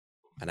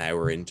an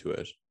hour into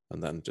it,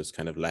 and then just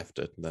kind of left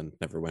it, and then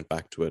never went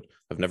back to it.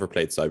 I've never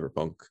played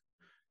Cyberpunk.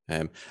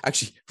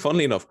 Actually,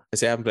 funnily enough, I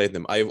say I haven't played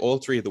them. I have all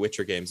three of the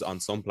Witcher games on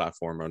some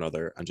platform or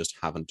another and just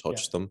haven't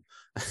touched them.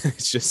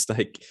 It's just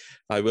like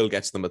I will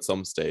get to them at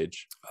some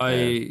stage.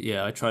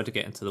 I tried to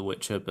get into The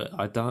Witcher, but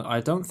I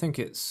don't think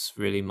it's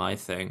really my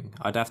thing.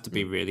 I'd have to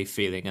be really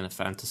feeling in a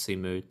fantasy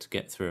mood to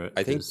get through it.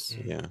 I think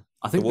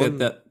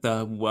that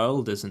the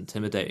world is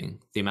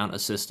intimidating, the amount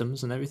of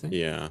systems and everything.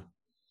 Yeah.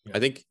 I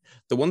think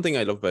the one thing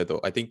I love about it,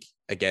 though, I think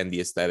again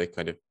the aesthetic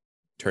kind of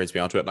turns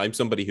me onto it. And I'm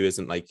somebody who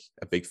isn't like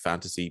a big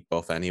fantasy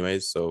buff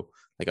anyways. So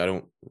like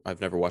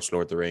I've never watched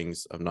Lord of the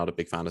Rings. I'm not a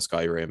big fan of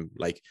Skyrim,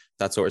 like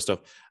that sort of stuff.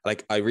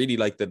 Like I really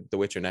like the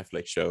Witcher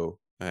Netflix show.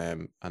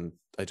 And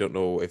I don't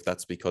know if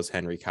that's because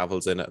Henry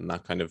Cavill's in it and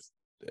that kind of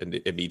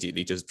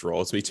immediately just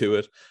draws me to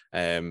it.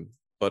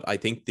 But I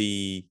think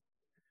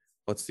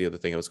what's the other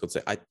thing I was going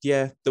to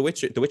say? The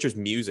Witcher's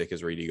music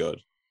is really good.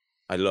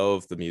 I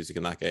love the music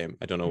in that game.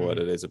 I don't know what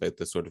it is about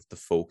the sort of the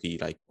folky,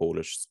 like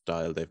Polish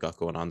style they've got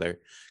going on there.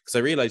 Because I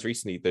realized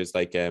recently there's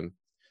like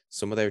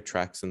some of their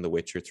tracks in the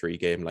Witcher 3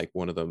 game, like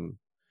one of them,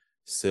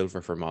 Silver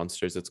for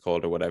Monsters, it's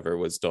called, or whatever,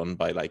 was done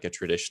by like a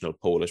traditional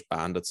Polish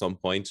band at some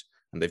point,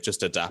 and they've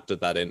just adapted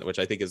that in, which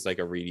I think is like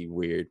a really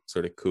weird,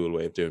 sort of cool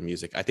way of doing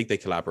music. I think they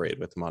collaborated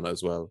with them on it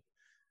as well.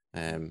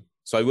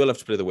 So I will have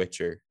to play The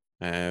Witcher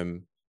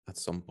at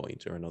some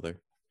point or another.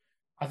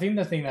 I think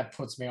the thing that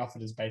puts me off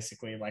it is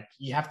basically like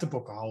you have to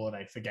book a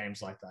holiday for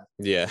games like that.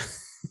 Yeah.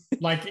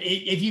 Like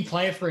if you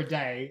play it for a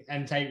day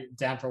and take it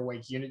down for a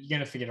week, you're going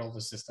to forget all the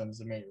systems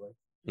immediately.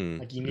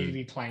 Like you need to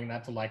be playing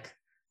that for like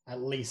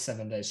at least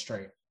 7 days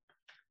straight.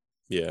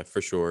 Yeah,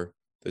 for sure.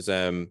 There's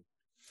open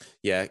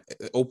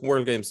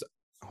world games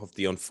have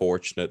the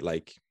unfortunate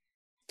like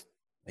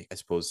I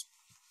suppose,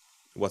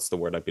 what's the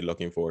word I'd be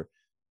looking for?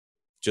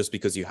 Just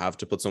because you have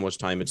to put so much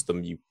time into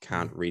them, you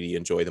can't really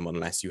enjoy them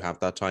unless you have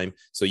that time.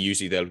 So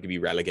usually they'll be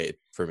relegated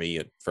for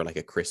me for like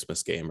a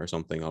Christmas game or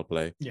something I'll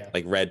play. Yeah.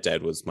 Like Red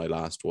Dead was my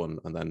last one,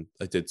 and then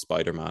I did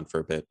Spider-Man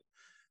for a bit.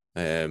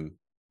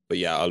 But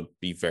yeah, I'll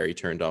be very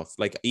turned off.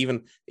 Like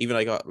even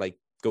I got like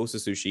Ghost of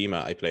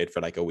Tsushima, I played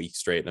for like a week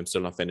straight, and I'm still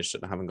not finished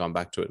it. I haven't gone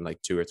back to it in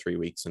like 2 or 3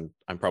 weeks, and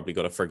I'm probably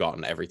gonna have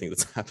forgotten everything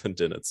that's happened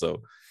in it.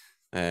 So,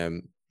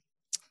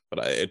 but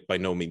it by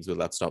no means will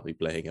that stop me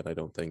playing it, I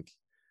don't think.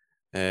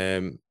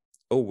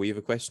 We have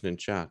a question in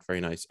chat.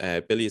 Very nice.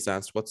 Billy has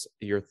asked, what's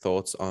your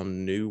thoughts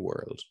on New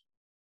World?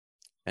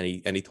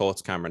 Any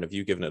thoughts, Cameron? Have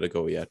you given it a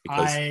go yet?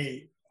 Because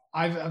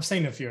I've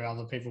seen a few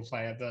other people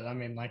play it, but I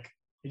mean, like,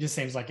 it just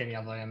seems like any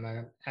other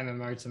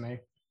MMO to me.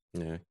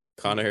 Yeah.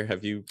 Connor,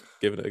 have you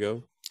given it a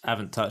go? I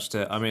haven't touched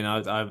it. I mean,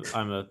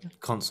 I'm a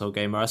console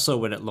gamer. I saw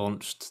when it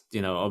launched,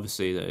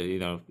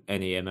 obviously,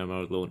 any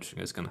MMO launching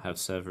is going to have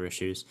server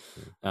issues.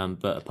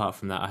 But apart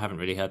from that, I haven't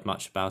really heard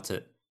much about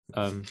it.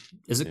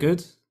 Is it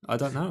good? I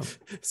don't know.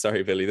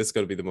 Sorry, Billy. This is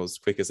going to be the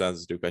most quickest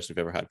answer to a question I've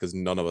ever had because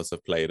none of us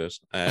have played it.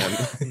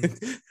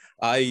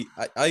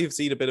 I've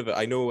seen a bit of it.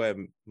 I know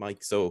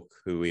Mike Soak,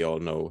 who we all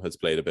know, has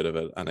played a bit of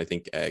it, and I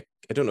think I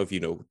don't know if you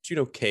know. Do you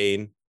know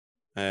Kane?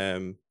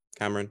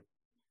 Cameron?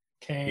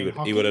 Kane.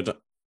 He would have done.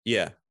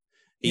 Yeah.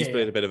 He's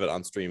played a bit of it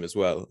on stream as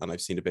well, and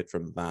I've seen a bit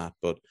from that.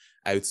 But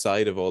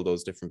outside of all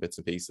those different bits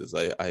and pieces,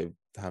 I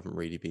haven't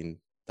really been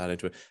that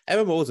into it.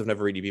 MMOs have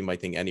never really been my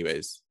thing,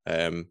 anyways.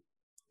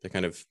 They're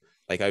kind of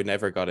like I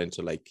never got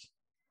into like,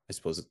 I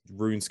suppose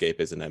RuneScape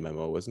is an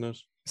MMO, isn't it?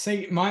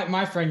 See,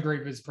 my friend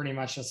group is pretty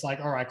much just like,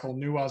 all right, cool,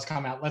 New World's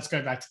come out. Let's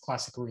go back to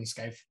classic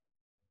RuneScape.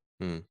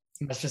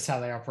 That's just how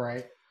they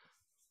operate.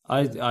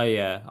 I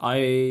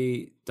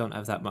don't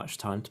have that much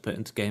time to put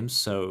into games,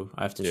 so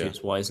I have to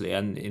choose wisely.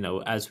 And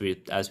as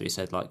we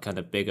said, like kind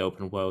of big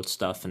open world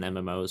stuff and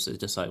MMOs, it's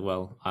just like,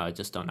 well, I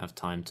just don't have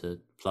time to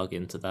plug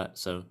into that.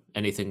 So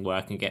anything where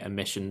I can get a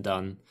mission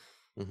done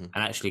and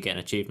actually get an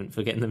achievement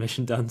for getting the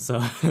mission done.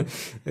 So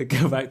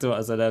go back to what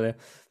I said earlier.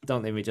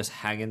 Don't leave me just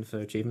hanging for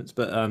achievements,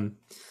 but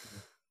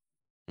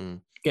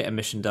get a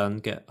mission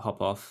done,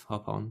 hop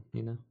on.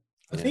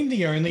 I think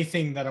the only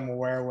thing that I'm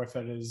aware with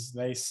it is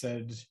they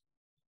said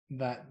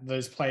that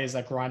those players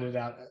that grinded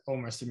out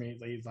almost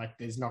immediately, like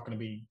there's not going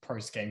to be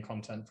post-game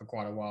content for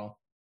quite a while.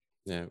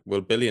 Yeah,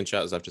 well, Billy in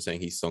chat is after saying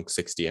he sunk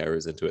 60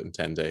 hours into it in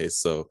 10 days.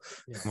 So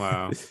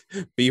wow,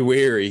 be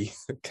wary.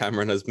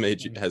 Cameron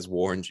has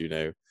warned you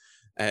now.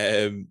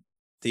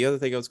 The other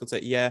thing I was going to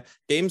say,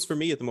 games for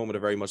me at the moment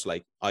are very much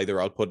like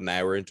either I'll put an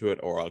hour into it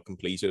or I'll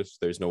complete it.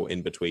 There's no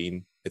in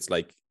between. It's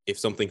like if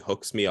something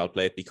hooks me, I'll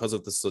play it because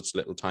of the such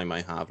little time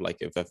I have. Like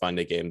if I find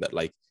a game that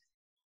like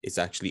is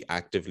actually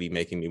actively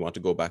making me want to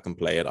go back and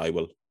play it, I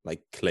will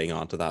like cling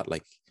on to that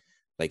like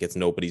it's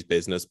nobody's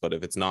business. But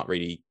if it's not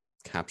really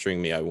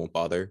capturing me, I won't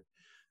bother.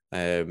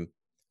 And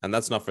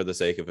that's not for the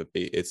sake of it.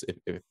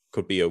 It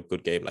could be a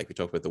good game, like we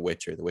talked about The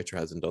Witcher. The Witcher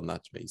hasn't done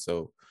that to me,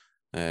 so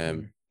I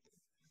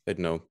don't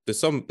know. There's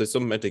some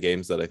meta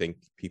games that I think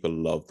people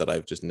love that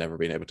I've just never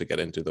been able to get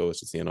into, though. It's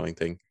just the annoying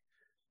thing.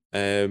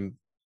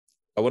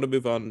 I want to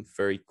move on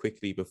very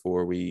quickly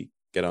before we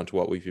get on to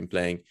what we've been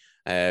playing.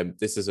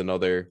 This is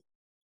another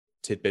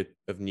tidbit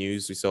of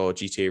news. We saw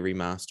GTA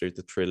Remastered,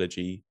 the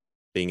trilogy,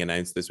 being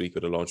announced this week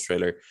with a launch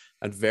trailer,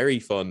 and very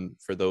fun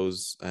for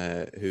those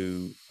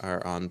who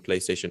are on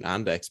PlayStation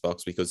and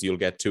Xbox, because you'll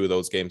get 2 of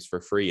those games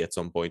for free at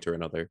some point or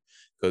another,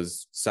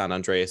 because San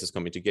Andreas is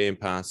coming to Game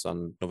Pass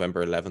on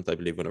November 11th, I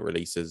believe, when it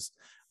releases.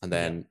 And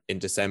then in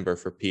December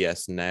for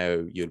PS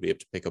Now, you'll be able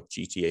to pick up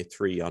GTA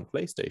 3 on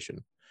PlayStation.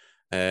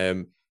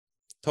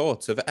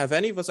 Thoughts? Have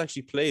any of us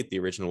actually played the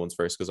original ones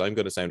first? Because I'm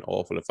going to sound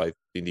awful if I've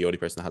been the only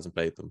person that hasn't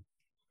played them.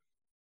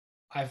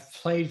 I've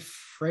played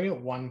 3 at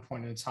one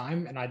point in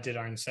time, and I did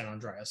own San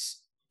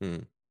Andreas.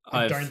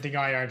 I don't think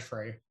I owned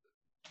 3.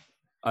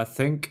 I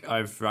think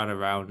I've run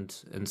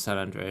around in San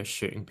Andreas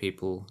shooting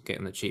people,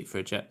 getting the cheat for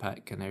a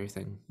jetpack and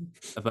everything.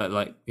 But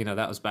like,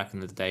 that was back in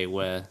the day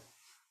where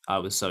I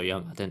was so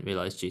young, I didn't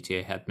realize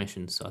GTA had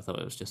missions, so I thought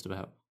it was just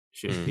about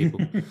shooting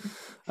people.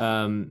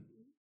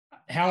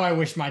 How I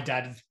wish my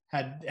dad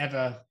had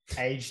ever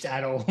aged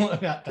at all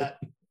about that.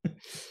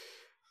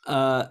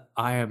 I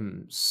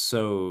am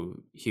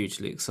so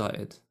hugely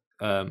excited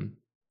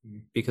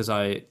because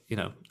I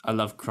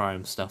love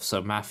crime stuff.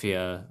 So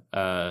Mafia,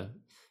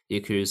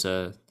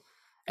 Yakuza,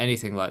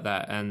 anything like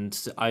that.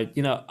 And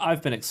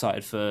I've been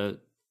excited for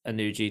a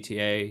new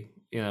GTA.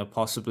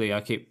 Possibly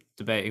I keep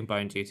debating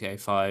buying GTA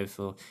 5,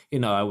 or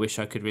I wish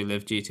I could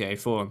relive GTA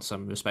 4 in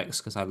some respects,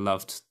 because I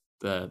loved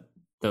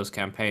those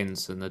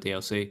campaigns and the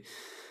DLC.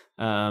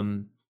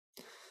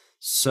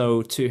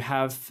 So to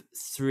have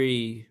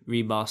 3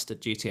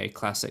 remastered GTA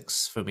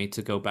classics for me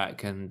to go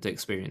back and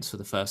experience for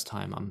the first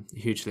time, I'm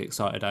hugely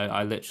excited.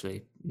 I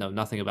literally know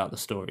nothing about the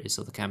stories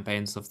or the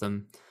campaigns of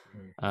them.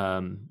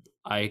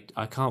 I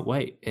can't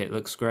wait. It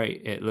looks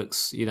great. It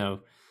looks,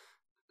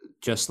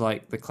 just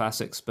like the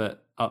classics,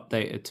 but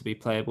updated to be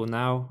playable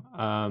now.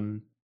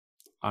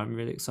 I'm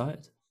really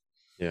excited.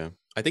 Yeah.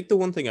 I think the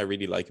one thing I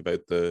really like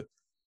about the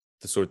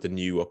sort of the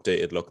new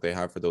updated look they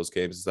have for those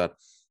games is that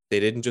they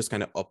didn't just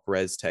kind of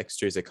up-res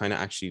textures. It kind of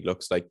actually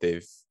looks like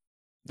they've,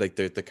 like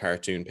the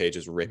cartoon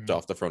pages ripped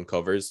off the front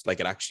covers. Like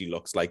it actually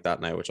looks like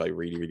that now, which I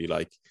really, really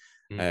like.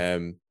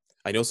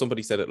 I know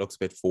somebody said it looks a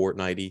bit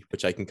Fortnite-y,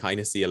 which I can kind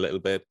of see a little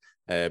bit.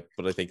 But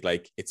I think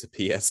like it's a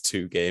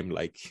PS2 game.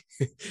 Like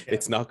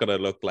it's not going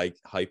to look like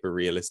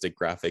hyper-realistic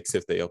graphics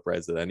if they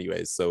up-res it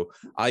anyways. So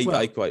I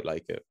quite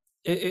like it.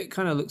 It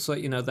kind of looks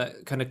like,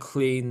 that kind of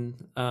clean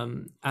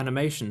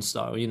animation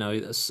style.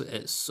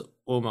 It's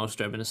almost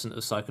reminiscent of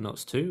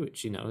Psychonauts 2,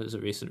 which, is a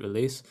recent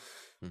release.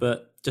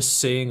 But just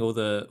seeing all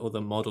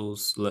the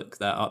models look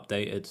that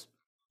updated,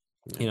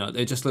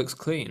 it just looks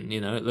clean.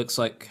 It looks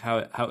like how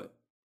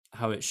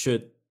it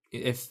should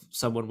if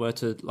someone were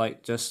to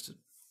like just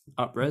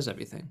up-res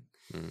everything.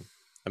 I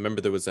remember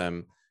there was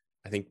I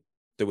think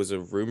there was a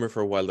rumor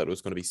for a while that it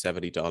was going to be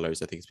 $70.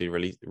 I think it's been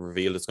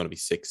revealed it's going to be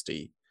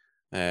 $60.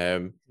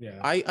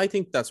 I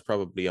think that's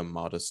probably a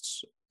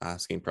modest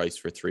asking price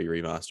for 3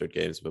 remastered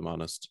games, if I'm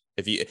honest.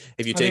 If you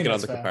take it on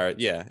the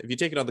if you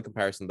take it on the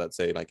comparison that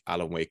say like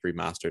Alan Wake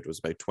Remastered was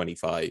about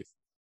 25,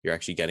 you're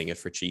actually getting it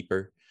for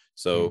cheaper.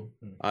 So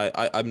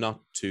I'm not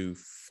too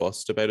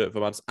fussed about it, if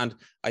I'm honest. And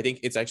I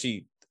think it's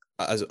actually,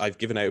 as I've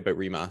given out about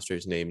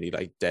remasters, namely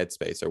like Dead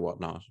Space or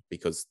whatnot,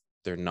 because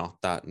they're not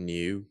that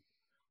new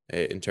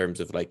in terms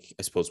of like,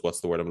 I suppose,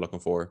 what's the word I'm looking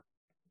for?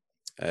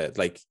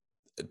 Like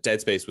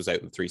Dead Space was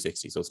out in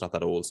 360, so it's not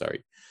that old,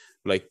 sorry.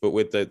 But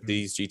with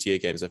these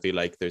GTA games, I feel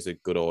like there's a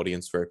good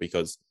audience for it,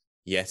 because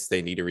yes,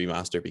 they need a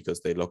remaster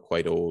because they look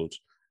quite old,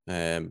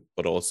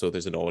 but also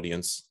there's an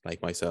audience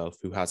like myself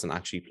who hasn't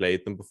actually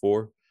played them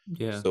before.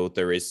 Yeah. So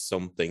there is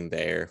something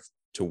there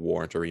to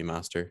warrant a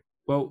remaster.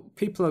 Well,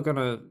 people are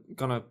gonna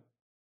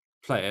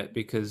play it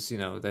because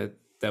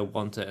they'll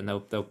want it and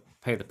they'll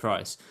pay the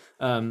price.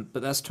 But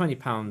that's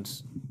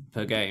 £20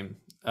 per game,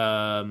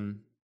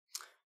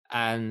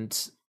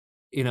 and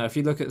if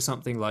you look at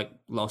something like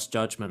Lost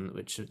Judgment,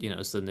 which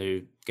is the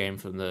new game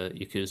from the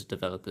Yakuza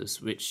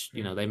developers, which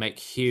they make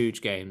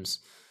huge games,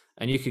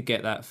 and you could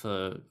get that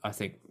for I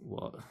think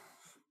what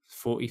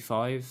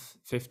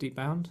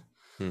 £45-50,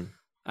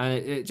 and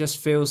it just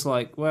feels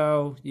like,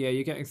 well, yeah,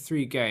 you're getting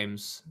 3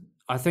 games.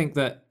 I think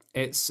that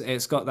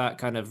it's got that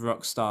kind of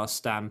Rockstar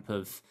stamp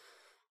of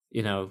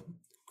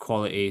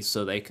quality,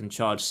 so they can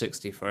charge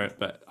 60 for it.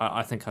 But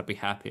I think I'd be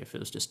happy if it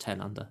was just 10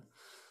 under.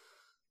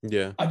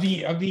 Yeah, I'd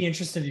be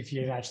interested if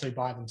you'd actually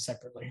buy them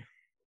separately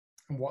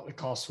and what the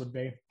cost would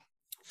be.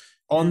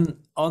 On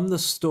the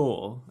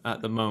store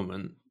at the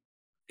moment,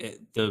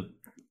 the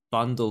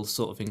bundle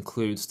sort of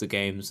includes the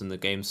games, and the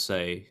games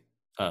say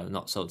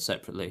not sold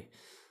separately.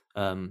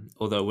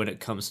 Although when it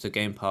comes to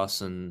Game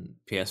Pass and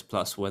PS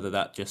Plus, whether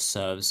that just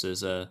serves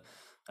as a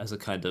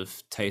kind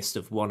of taste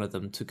of one of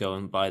them to go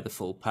and buy the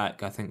full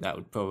pack, I think that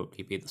would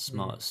probably be the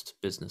smartest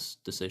business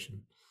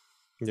decision.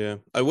 Yeah,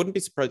 I wouldn't be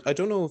surprised. I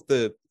don't know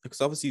if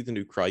because obviously the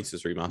new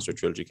Crisis Remastered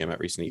trilogy came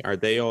out recently. Are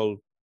they all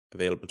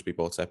available to be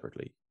bought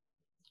separately?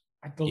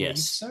 I believe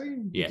Yes. so.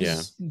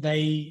 Yes. Because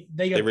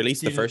they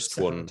released the did it first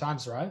several one.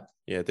 times, right?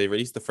 Yeah, they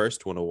released the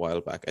first one a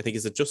while back. I think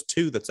is it just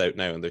 2 that's out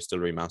now, and they're still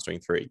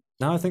remastering 3.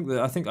 No, I think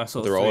I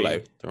saw They're 3. all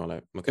out. They're all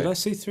out. Okay. Did I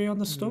see 3 on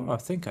the store? I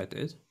think I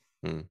did.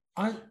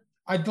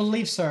 I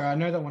believe so. I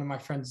know that one of my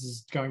friends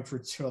is going through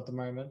 2 at the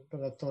moment,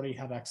 but I thought he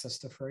had access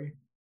to 3.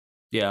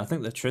 Yeah, I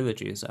think the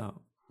trilogy is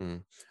out.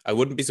 I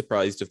wouldn't be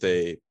surprised if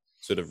they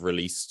sort of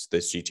released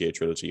this GTA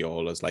trilogy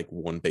all as like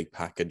one big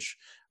package,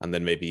 and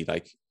then maybe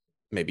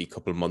a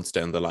couple of months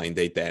down the line,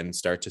 they then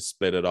start to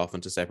split it off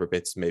into separate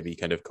bits, maybe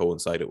kind of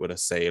coincide it with a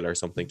sale or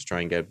something to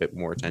try and get a bit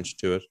more attention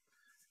to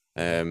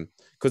it.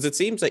 Because it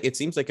seems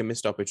like a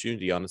missed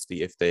opportunity,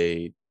 honestly, if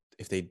they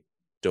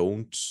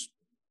don't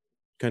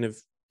kind of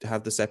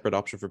have the separate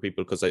option for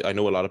people. Because I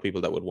know a lot of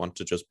people that would want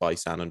to just buy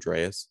San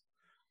Andreas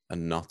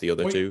and not the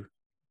other two.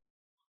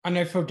 I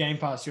know for Game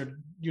Pass,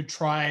 you'd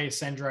try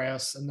San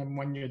Andreas, and then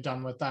when you're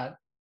done with that,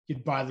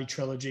 you'd buy the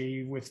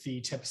trilogy with the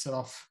 10%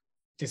 off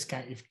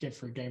discount you get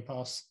through Game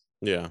Pass.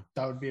 Yeah,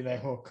 that would be their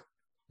hook,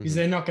 because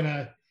they're not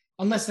gonna,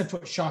 unless they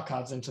put shark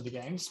cards into the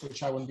games,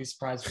 which I wouldn't be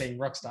surprised being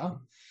Rockstar.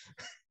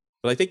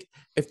 But I think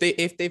if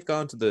they've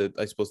gone to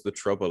the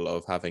trouble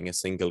of having a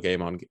single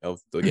game of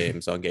the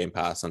games on Game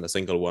Pass and a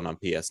single one on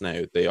PS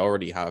Now, they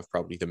already have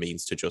probably the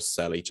means to just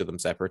sell each of them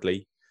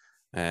separately.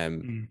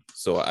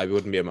 So I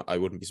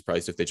wouldn't be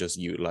surprised if they just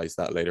utilize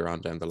that later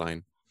on down the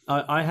line.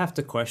 I have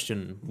to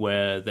question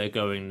where they're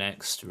going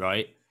next,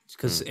 right?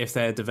 Because if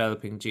they're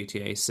developing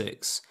GTA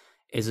 6,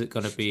 is it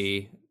going to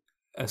be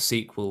a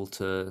sequel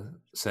to,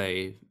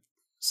 say,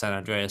 San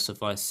Andreas or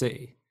Vice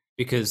City?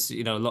 Because,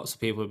 lots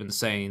of people have been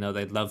saying,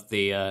 they'd love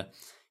the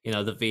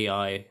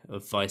VI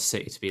of Vice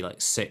City to be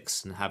like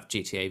 6 and have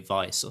GTA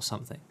Vice or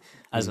something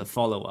as a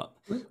follow-up.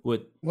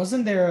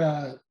 Wasn't there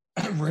a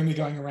rumor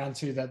going around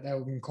too that they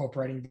were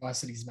incorporating Vice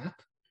City's map?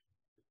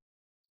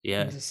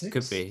 Yeah,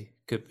 could be.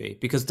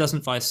 Because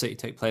doesn't Vice City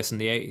take place in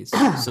the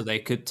 80s? So they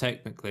could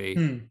technically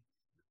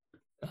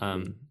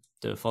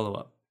do a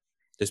follow-up.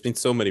 There's been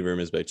so many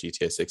rumors about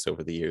GTA 6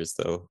 over the years,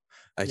 though.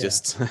 I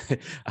just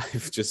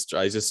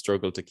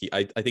struggle to keep.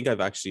 I think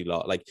I've actually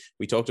lost. Like,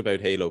 we talked about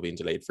Halo being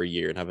delayed for a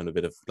year and having a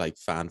bit of like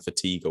fan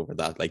fatigue over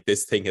that. Like,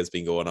 this thing has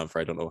been going on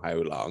for I don't know how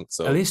long.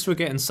 So at least we're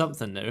getting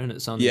something new, and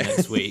it's on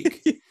next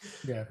week.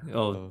 Yeah,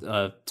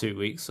 or 2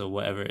 weeks or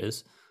whatever it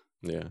is.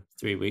 Yeah,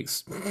 3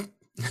 weeks. I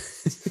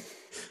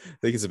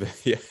think it's a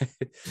bit.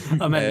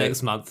 I meant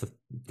next month.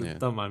 Yeah.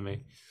 Don't mind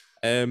me.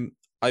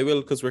 I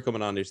will, because we're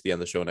coming on near to the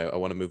end of the show now. I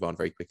want to move on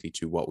very quickly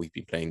to what we've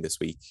been playing this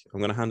week.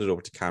 I'm going to hand it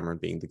over to Cameron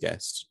being the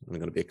guest. I'm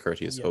going to be a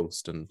courteous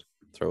host and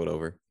throw it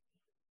over.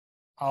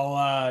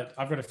 I've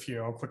got a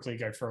few. I'll quickly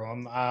go through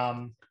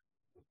them.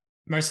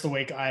 Most of the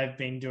week I've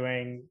been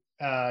doing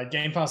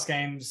Game Pass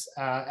games.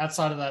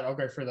 Outside of that, I'll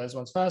go through those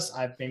ones first.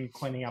 I've been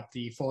cleaning up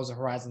the Forza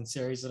Horizon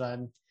series that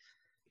I'm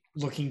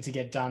looking to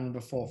get done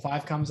before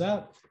 5 comes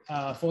out.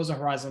 Forza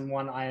Horizon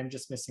 1, I am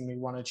just missing the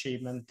one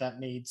achievement that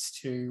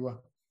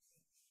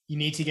you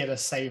need to get a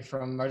save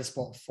from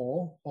Motorsport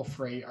 4 or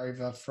 3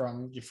 over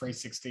from your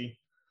 360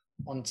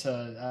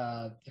 onto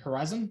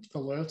Horizon for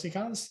loyalty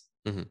cars.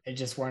 It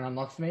just won't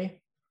unlock for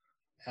me.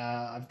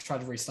 I've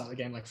tried to restart the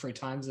game like 3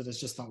 times. It is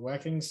just not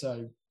working.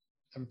 So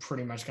I'm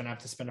pretty much going to have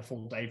to spend a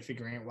full day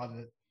figuring out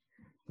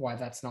why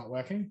that's not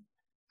working.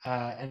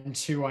 And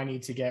 2, I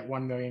need to get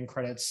 1 million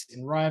credits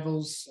in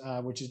Rivals,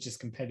 which is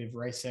just competitive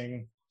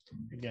racing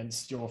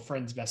against your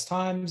friend's best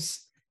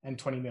times, and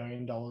 $20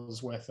 million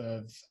worth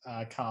of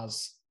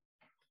cars.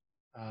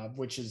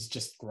 Which is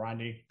just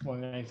grindy more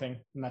than anything,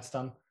 and that's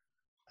done.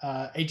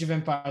 Age of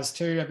Empires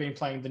 2, I've been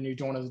playing the new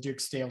Dawn of the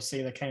Dukes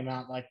DLC that came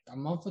out like a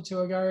month or 2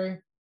 ago.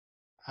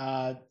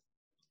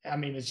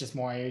 It's just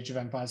more Age of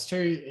Empires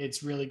 2.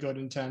 It's really good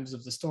in terms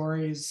of the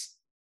stories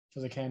for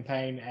the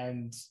campaign,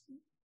 and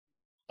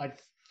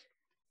like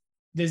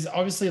there's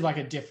obviously like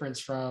a difference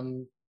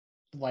from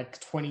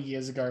like 20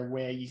 years ago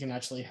where you can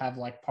actually have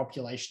like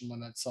population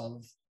limits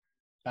of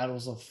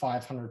battles of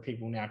 500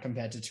 people now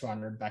compared to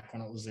 200 back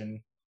when it was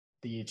in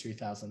the year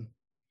 2000.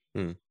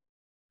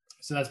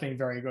 So that's been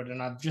very good,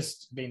 and I've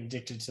just been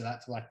addicted to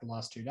that for like the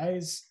last 2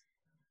 days.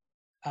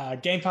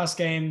 Game Pass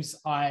games,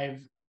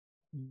 I've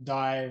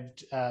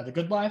dived The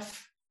Good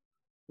Life,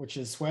 which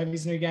is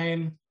Swervy's new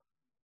game.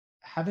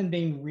 Haven't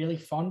been really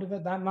fond of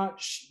it that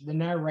much. The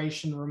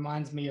narration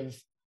reminds me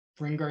of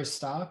Ringo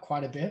Starr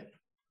quite a bit,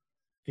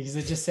 because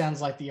it just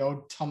sounds like the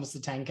old Thomas the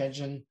Tank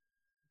Engine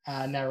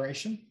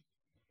narration.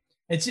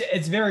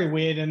 It's very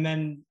weird, and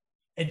then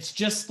it's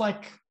just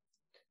like,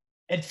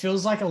 it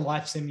feels like a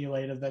life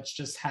simulator that's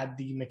just had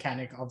the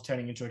mechanic of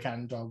turning into a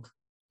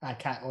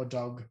cat or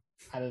dog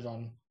added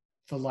on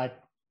for like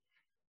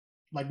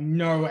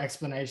no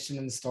explanation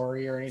in the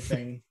story or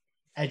anything.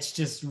 It's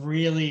just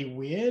really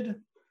weird.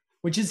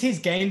 which is his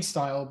game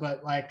style.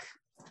 But like,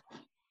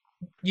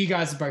 you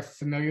guys are both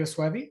familiar with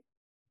Swervy.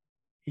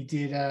 He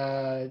did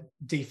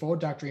D4,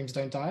 Dark Dreams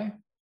Don't Die.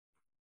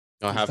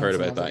 I have heard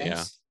about that.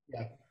 Games.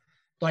 Yeah.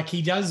 Like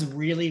he does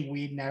really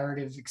weird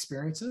narrative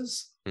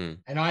experiences. And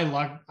I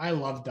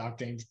love Dark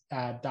Dreams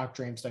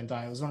Don't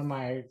Die. It was one of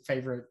my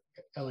favorite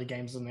early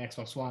games on the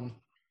Xbox One.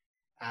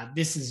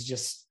 This is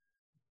just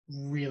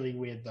really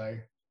weird though.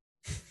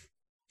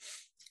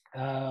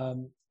 I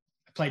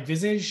played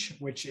Visage,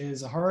 which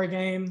is a horror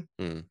game.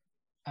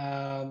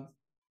 Not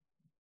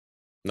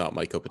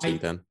my cup of tea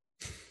then.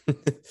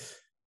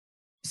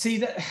 See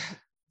that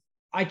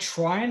I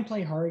try and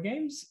play horror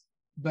games,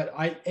 but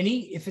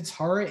if it's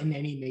horror in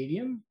any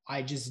medium,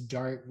 I just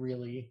don't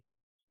really.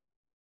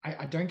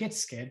 I don't get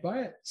scared by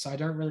it, so I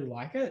don't really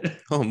like it.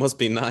 Oh, it must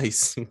be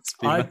nice.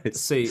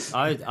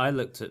 I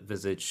looked at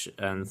Visage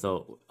and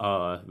thought,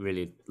 oh, I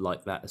really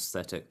like that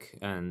aesthetic,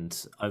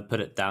 and I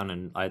put it down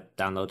and I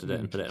downloaded it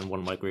and put it in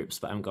one of my groups,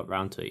 but I haven't got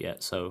around to it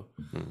yet. So,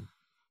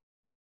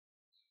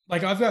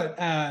 like, I've got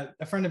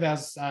a friend of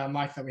ours,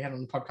 Mike, that we had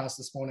on the podcast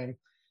this morning.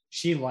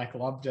 She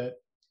loved it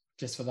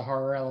just for the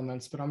horror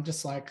elements, but I'm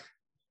just like,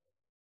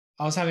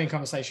 I was having a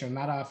conversation with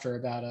Matt after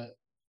about it.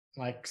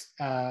 Like,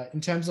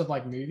 in terms of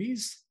like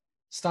movies,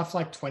 stuff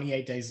like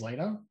 28 Days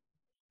Later,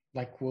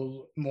 like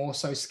will more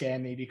so scare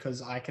me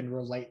because I can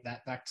relate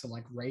that back to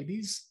like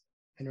rabies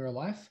in real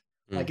life.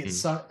 Like it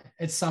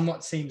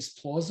somewhat seems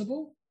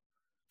plausible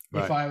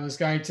if I was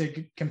going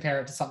to compare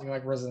it to something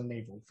like Resident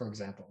Evil, for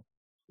example.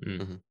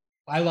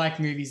 I like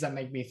movies that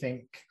make me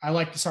think. I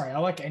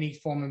like any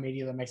form of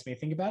media that makes me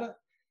think about it.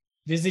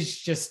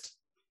 Visage just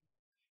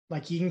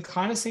like you can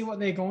kind of see what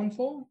they're going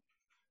for,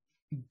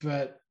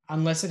 but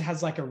unless it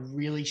has like a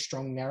really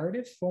strong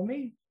narrative for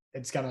me,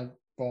 it's gonna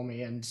bore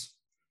me. And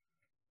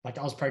like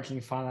I was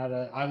poking fun at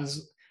it.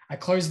 I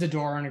closed the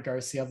door on a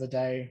ghost the other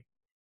day,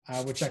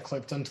 which I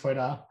clipped on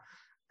Twitter,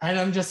 and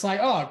I'm just like,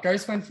 oh,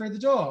 ghost went through the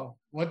door.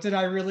 What did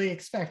I really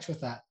expect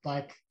with that?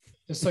 Like,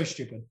 it's so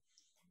stupid.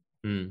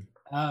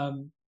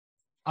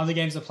 Other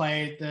games I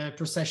played, the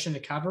Procession to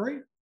Cavalry,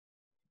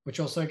 which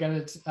also got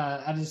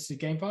added to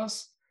Game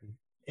Pass.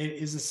 It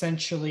is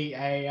essentially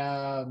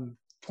a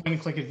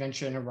point-and-click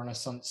adventure in a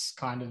Renaissance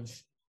kind of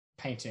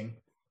painting,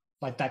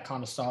 like that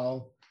kind of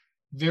style.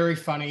 Very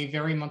funny,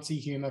 very Monty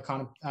humor,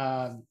 kind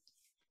of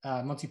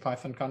Monty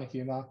Python kind of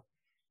humor.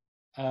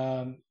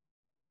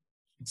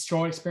 It's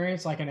short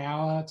experience, like an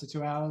hour to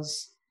 2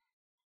 hours,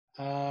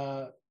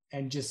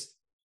 and just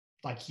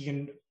like you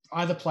can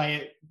either play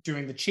it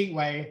doing the cheat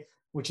way,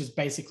 which is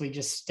basically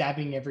just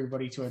stabbing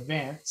everybody to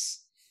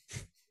advance,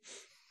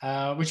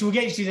 which will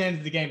get you to the end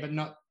of the game, but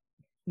not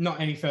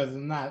any further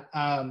than that.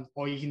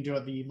 Or you can do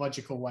it the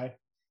logical way.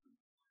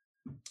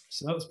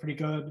 So that was pretty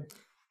good.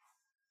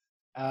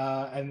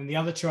 And then the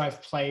other two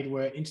I've played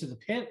were Into the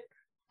Pit,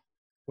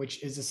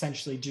 which is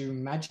essentially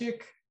Doom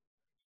Magic.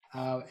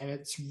 And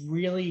it's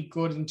really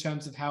good in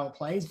terms of how it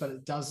plays, but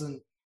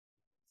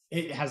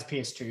it has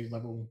PS2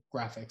 level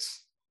graphics,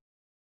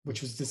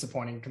 which was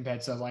disappointing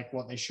compared to like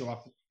what they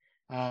showed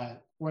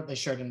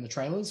in the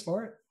trailers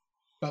for it.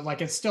 But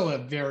like, it's still a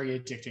very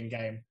addicting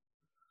game.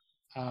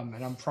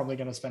 And I'm probably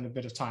going to spend a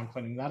bit of time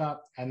cleaning that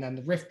up. And then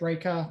the Rift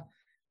Breaker,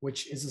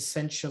 which is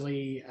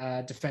essentially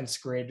a defense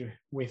grid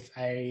with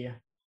a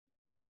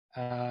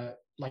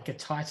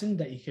Titan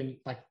that you can,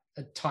 like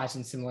a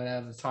Titan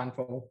similar to the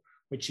Titanfall,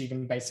 which you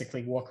can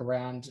basically walk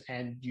around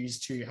and use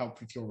to help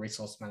with your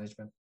resource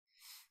management.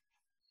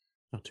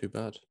 Not too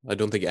bad. I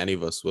don't think any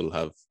of us will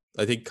have.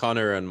 I think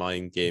Connor and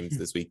mine games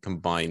this week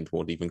combined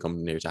won't even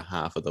come near to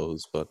half of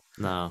those. But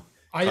no,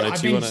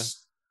 I've been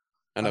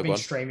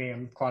streaming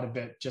them quite a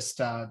bit. Just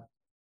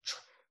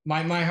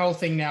my whole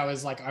thing now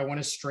is like I want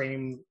to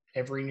stream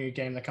every new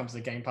game that comes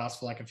to Game Pass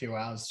for like a few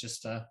hours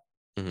just to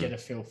get a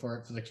feel for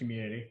it for the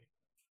community.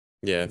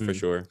 Yeah, for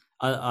sure.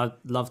 I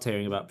loved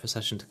hearing about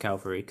Procession to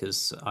Calvary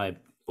because I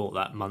bought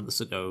that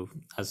months ago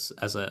as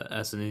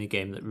an indie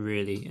game that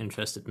really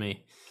interested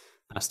me.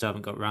 I still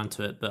haven't got around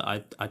to it, but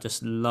I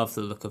just love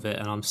the look of it,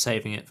 and I'm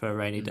saving it for a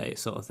rainy day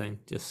sort of thing.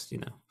 Just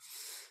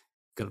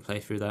gonna play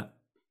through that.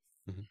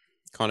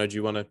 Connor, do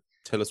you want to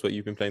tell us what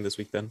you've been playing this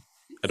week then?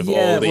 Out of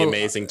all the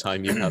amazing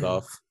time you've had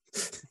off.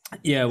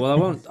 Yeah,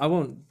 well, I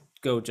won't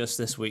go just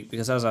this week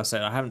because, as I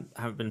said, I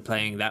haven't been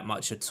playing that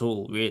much at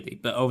all, really.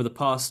 But over the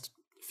past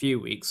few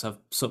weeks, I've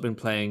sort of been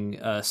playing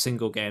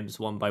single games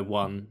one by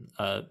one,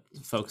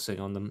 focusing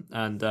on them.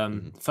 And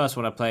the first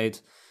one I played,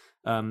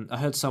 I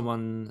heard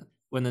someone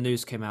when the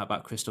news came out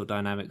about Crystal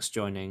Dynamics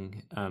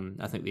joining,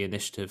 I think the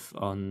initiative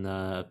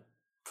on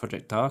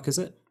Project Dark, is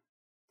it?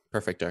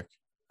 Perfect Dark,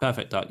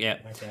 yeah.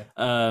 Okay.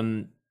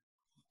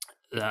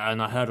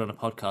 And I heard on a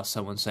podcast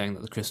someone saying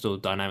that the Crystal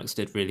Dynamics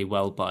did really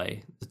well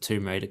by the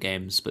Tomb Raider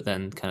games, but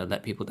then kind of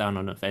let people down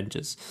on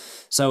Avengers.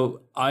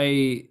 So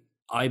I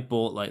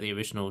bought like the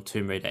original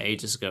Tomb Raider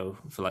ages ago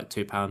for like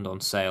 £2 on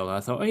sale. And I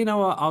thought, you know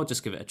what, I'll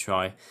just give it a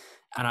try.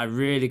 And I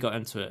really got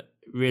into it,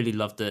 really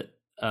loved it.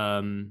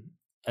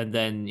 And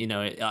then,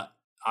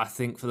 I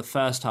think for the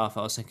first half,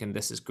 I was thinking,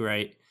 this is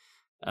great.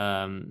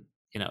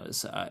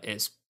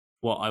 It's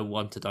what I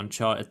wanted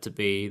Uncharted to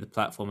be. The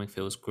platforming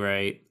feels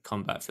great,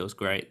 combat feels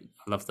great.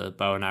 I love the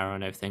bow and arrow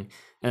and everything.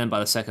 And then by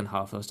the second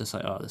half, I was just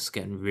like, oh, this is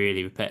getting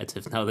really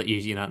repetitive. Now that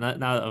now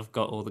that I've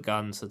got all the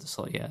guns, I just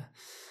like, yeah.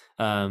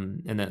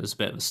 And then it was a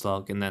bit of a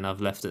slog, and then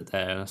I've left it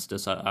there. And I was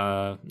just like,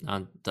 I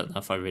don't know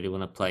if I really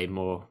want to play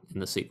more in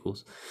the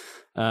sequels.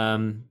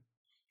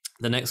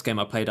 The next game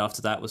I played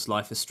after that was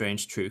Life is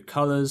Strange: True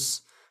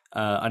Colors.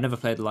 I never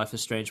played a Life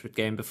is Strange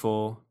game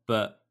before,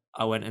 but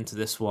I went into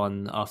this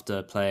one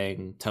after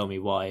playing Tell Me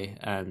Why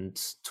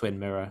and Twin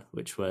Mirror,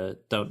 which were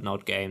Don't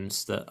Nod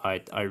games that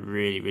I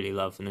really, really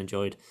love and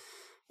enjoyed.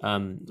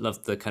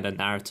 Loved the kind of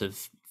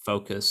narrative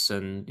focus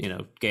and,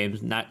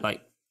 games,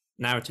 like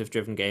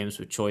narrative-driven games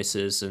with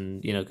choices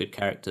and, good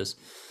characters.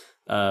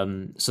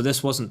 So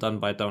this wasn't done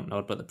by Don't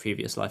Nod, but the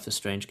previous Life is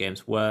Strange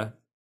games were.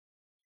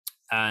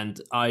 And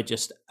I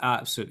just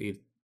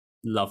absolutely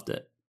loved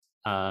it.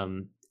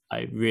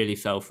 I really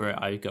fell for it.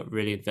 I got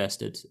really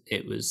invested.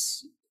 It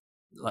was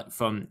like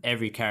from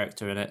every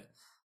character in it,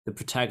 the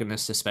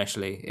protagonist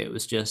especially, it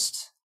was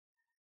just,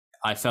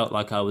 I felt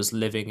like I was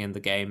living in the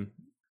game.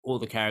 All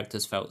the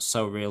characters felt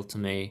so real to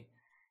me.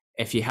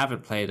 If you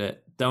haven't played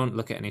it, don't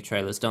look at any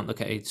trailers, don't look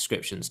at any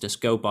descriptions,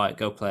 just go buy it,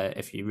 go play it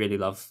if you really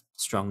love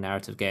strong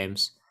narrative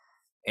games.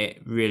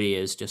 It really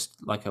is just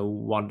like a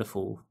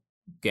wonderful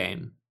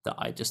game that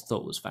I just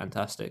thought was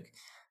fantastic.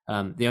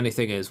 The only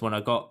thing is, when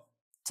I got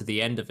to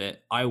the end of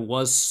it, I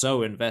was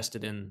so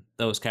invested in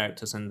those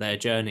characters and their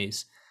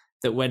journeys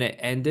that when it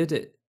ended,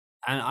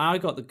 and I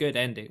got the good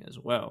ending as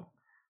well,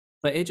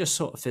 but it just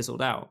sort of fizzled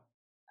out.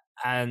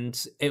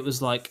 And it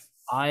was like,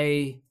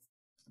 I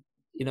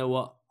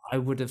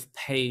would have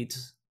paid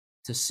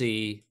to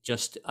see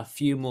just a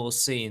few more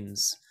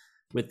scenes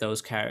with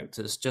those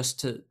characters just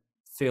to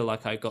feel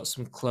like I got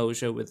some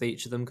closure with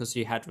each of them, because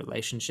you had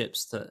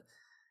relationships that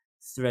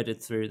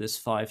threaded through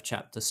this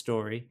 5-chapter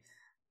story.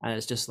 And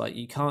it's just like,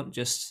 you can't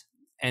just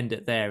end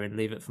it there and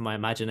leave it for my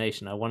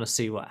imagination. I want to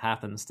see what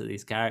happens to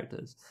these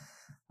characters.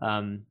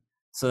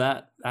 So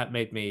that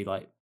made me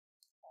like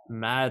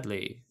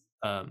madly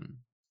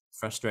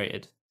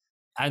frustrated.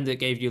 And it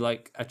gave you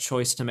like a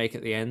choice to make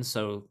at the end.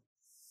 So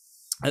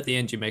at the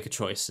end you make a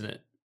choice and it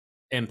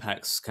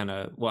impacts kind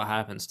of what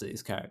happens to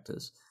these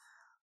characters.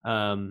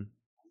 And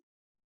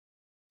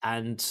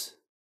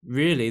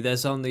really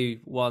there's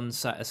only one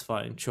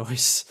satisfying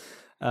choice,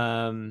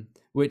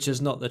 which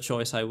is not the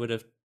choice I would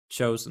have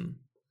chosen.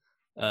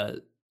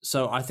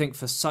 So I think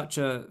for such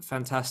a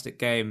fantastic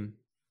game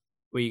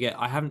where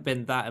I haven't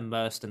been that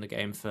immersed in the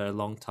game for a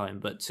long time,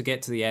 but to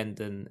get to the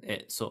end and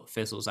it sort of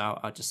fizzles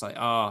out, I just like,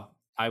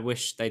 I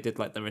wish they did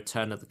like the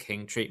Return of the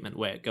King treatment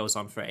where it goes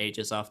on for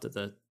ages after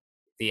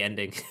the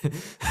ending.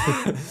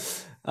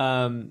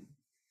 And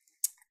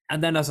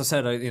then, as I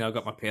said, I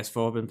got my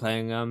PS4. I've been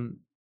playing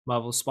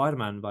Marvel's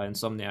Spider-Man by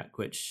Insomniac,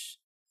 which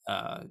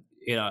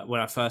when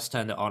I first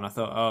turned it on, I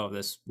thought, oh,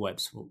 this web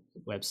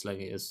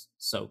slinging is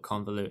so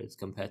convoluted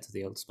compared to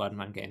the old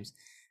Spider-Man games.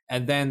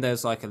 And then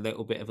there's like a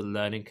little bit of a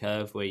learning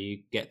curve where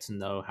you get to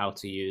know how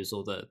to use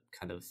all the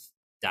kind of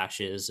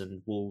dashes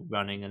and wall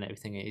running and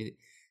everything.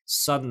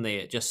 Suddenly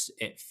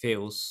it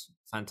feels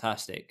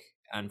fantastic.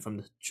 And from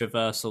the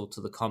traversal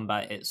to the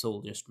combat, it's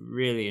all just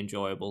really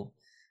enjoyable.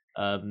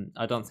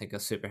 I don't think a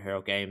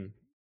superhero game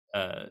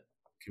can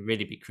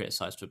really be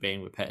criticized for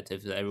being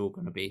repetitive. They're all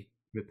going to be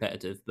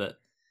repetitive, but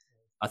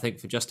I think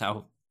for just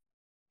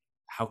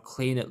how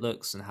clean it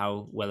looks and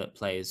how well it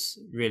plays,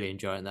 really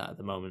enjoying that at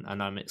the moment.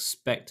 And I'm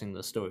expecting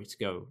the story to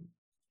go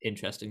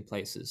interesting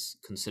places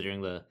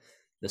considering the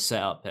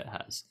setup it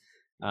has.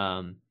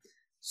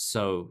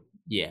 So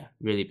yeah,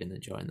 really been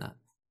enjoying that.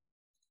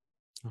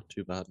 Not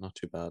too bad.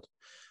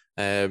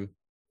 I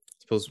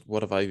suppose,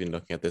 what have I been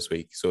looking at this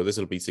week? So this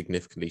will be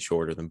significantly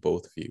shorter than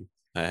both of you.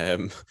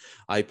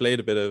 I played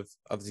a bit of,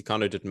 obviously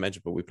Connor didn't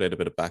mention, but we played a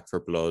bit of Back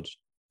 4 Blood.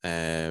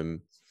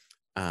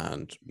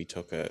 And we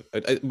took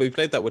we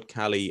played that with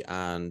Callie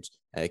and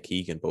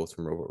Keegan, both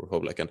from Robot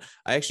Republic, and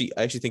I actually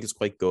think it's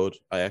quite good.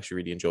 I actually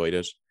really enjoyed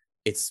it.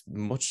 It's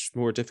much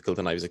more difficult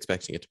than I was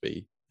expecting it to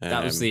be.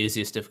 That was the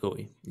easiest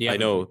difficulty. Yeah, I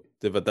know,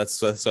 but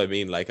that's what I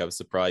mean. Like, I was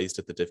surprised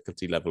at the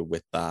difficulty level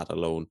with that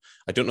alone.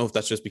 I don't know if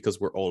that's just because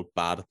we're all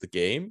bad at the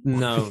game.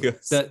 No,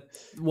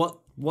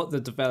 what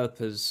the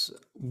developers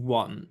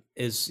want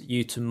is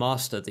you to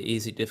master the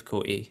easy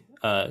difficulty.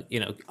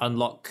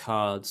 Unlock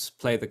cards,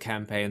 play the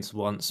campaigns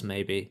once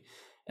maybe,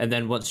 and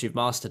then once you've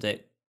mastered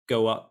it,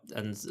 go up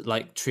and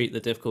like treat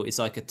the difficulties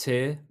like a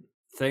tier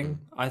thing.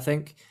 I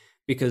think,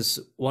 because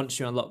once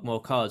you unlock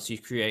more cards, you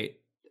create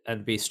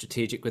and be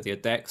strategic with your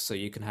deck, so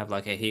you can have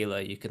like a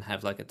healer, you can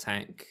have like a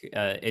tank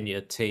in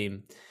your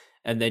team,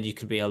 and then you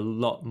can be a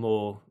lot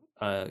more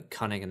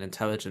cunning and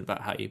intelligent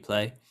about how you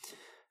play,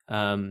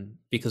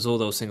 because all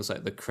those things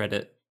like the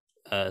credit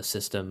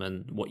system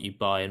and what you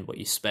buy and what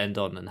you spend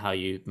on and how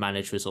you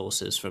manage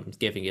resources, from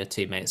giving your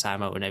teammates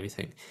ammo and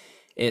everything,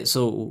 it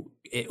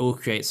all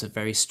creates a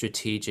very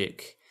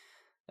strategic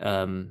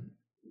kind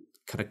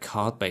of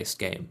card-based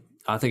game.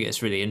 I think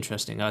it's really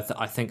interesting. I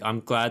think I'm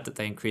glad that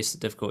they increased the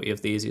difficulty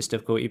of the easiest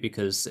difficulty,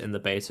 because in the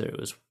beta it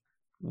was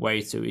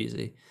way too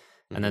easy,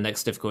 and the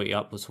next difficulty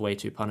up was way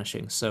too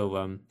punishing.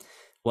 So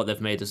what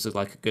they've made is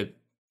like a good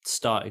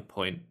starting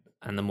point,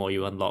 and the more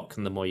you unlock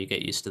and the more you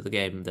get used to the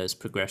game, there's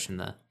progression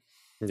there.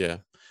 Yeah,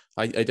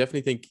 I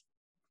definitely think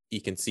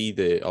you can see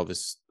the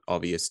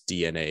obvious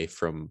DNA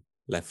from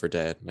Left 4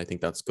 Dead, and I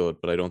think that's good,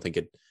 but I don't think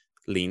it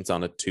leans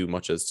on it too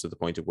much as to the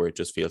point of where it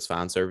just feels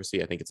fan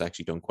servicey. I think it's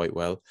actually done quite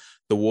well.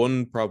 The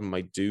one problem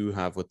I do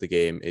have with the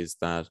game is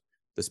that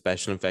the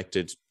special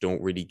infected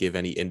don't really give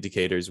any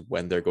indicators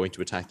when they're going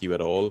to attack you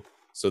at all.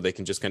 So they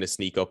can just kind of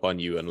sneak up on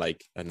you, and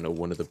like, I don't know,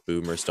 one of the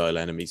boomer style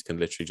enemies can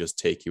literally just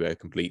take you out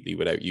completely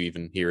without you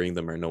even hearing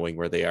them or knowing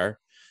where they are,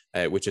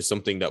 which is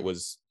something that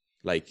was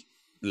like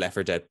Left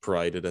 4 Dead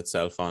prided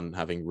itself on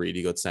having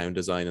really good sound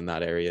design in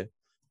that area.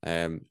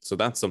 So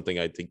that's something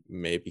I think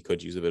maybe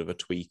could use a bit of a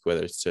tweak,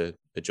 whether it's to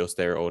adjust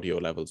their audio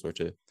levels or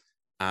to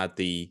add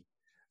the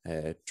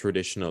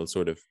traditional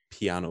sort of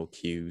piano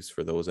cues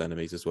for those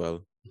enemies as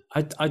well.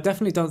 I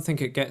definitely don't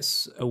think it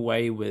gets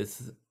away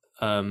with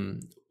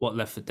what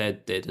Left 4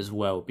 Dead did as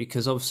well,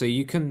 because obviously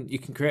you can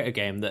create a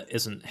game that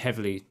isn't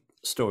heavily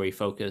story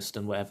focused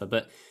and whatever,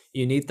 but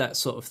you need that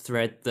sort of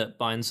thread that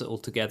binds it all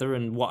together.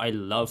 And what I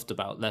loved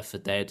about Left 4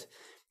 Dead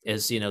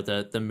is, you know,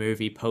 the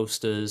movie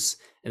posters,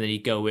 and then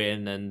you go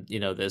in and, you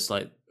know, there's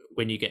like,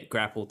 when you get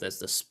grappled, there's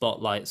the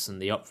spotlights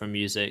and the opera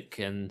music,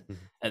 and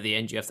at the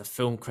end you have the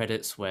film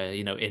credits where,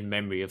 you know, in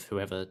memory of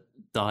whoever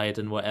died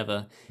and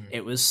whatever.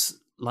 It was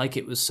like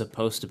it was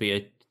supposed to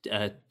be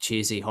a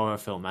cheesy horror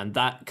film, and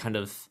that kind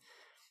of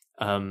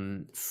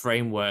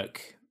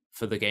framework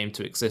for the game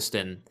to exist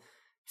in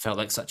felt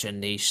like such a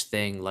niche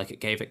thing. Like, it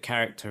gave it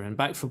character. And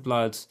Back 4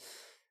 Blood,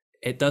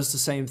 it does the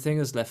same thing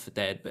as Left 4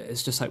 Dead, but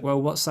it's just like,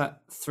 well, what's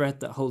that thread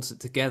that holds it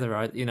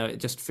together? You know, it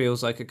just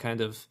feels like a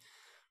kind of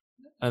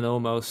an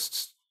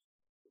almost,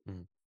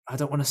 I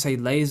don't want to say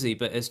lazy,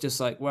 but it's just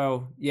like,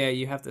 well, yeah,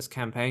 you have this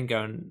campaign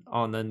going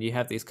on and you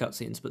have these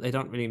cutscenes, but they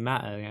don't really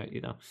matter,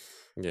 you know.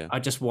 Yeah, I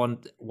just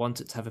want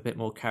it to have a bit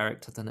more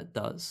character than it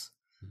does.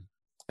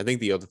 I think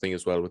the other thing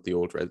as well with the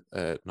old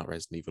not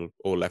Resident Evil,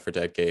 old Left 4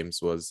 Dead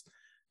games was,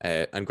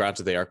 and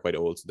granted they are quite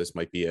old, so this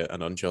might be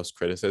an unjust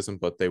criticism,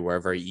 but they were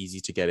very easy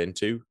to get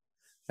into.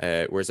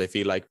 Whereas I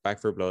feel like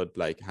Back 4 Blood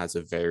like has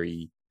a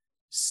very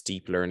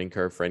steep learning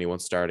curve for anyone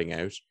starting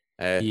out.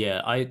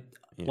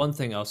 One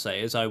thing I'll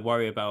say is I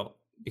worry about,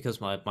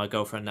 because my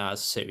girlfriend now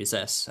has Series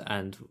S,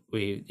 and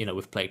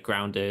we've played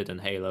Grounded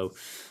and Halo.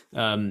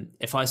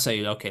 If I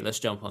say, okay, let's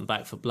jump on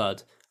Back 4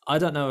 Blood, I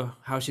don't know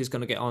how she's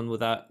going to get on with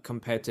that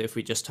compared to if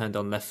we just turned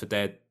on Left 4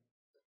 Dead,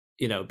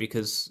 you know,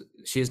 because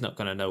she's not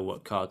going to know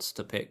what cards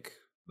to pick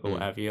or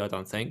what have you, I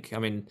don't think. I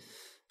mean,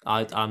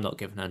 I'm not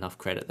giving her enough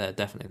credit there,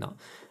 definitely not.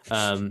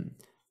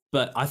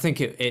 But I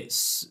think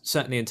it's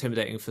certainly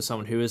intimidating for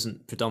someone who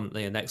isn't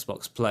predominantly an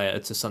Xbox player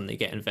to suddenly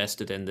get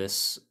invested in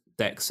this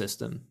deck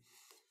system.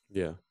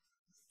 Yeah.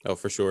 Oh,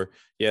 for sure.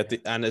 Yeah,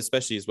 and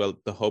especially as well,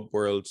 the hub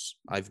world.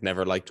 I've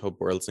never liked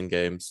hub worlds in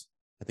games.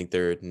 I think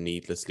they're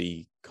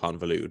needlessly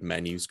convoluted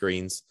menu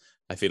screens.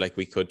 I feel like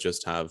we could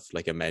just have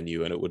like a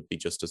menu and it would be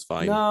just as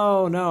fine.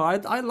 No,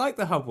 I like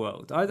the hub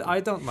world. I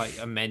don't like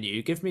a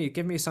menu. Give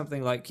me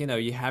something like, you know,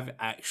 you have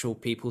actual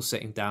people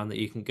sitting down that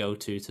you can go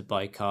to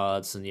buy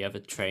cards, and you have a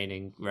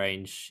training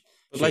range.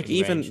 But like,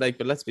 even like,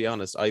 but let's be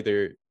honest,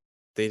 either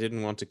they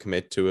didn't want to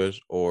commit to it,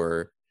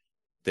 or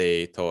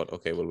they thought,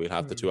 okay, well, we'll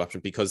have the two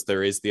options, because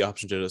there is the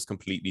option to just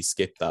completely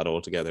skip that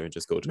altogether and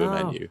just go to a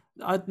menu.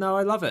 I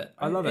love it.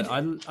 I love it.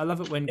 I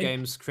love it when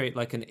games create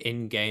like an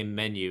in-game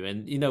menu.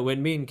 And, you know,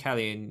 when me and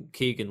Callie and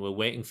Keegan were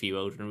waiting for you,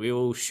 Odin, we were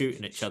all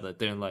shooting each other,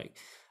 doing like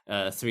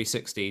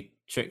 360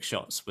 trick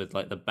shots with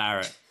like the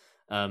Barrett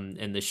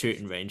in the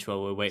shooting range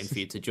while we're waiting for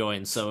you to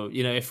join. So,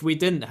 you know, if we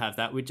didn't have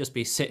that, we'd just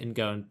be sitting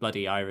going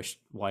bloody Irish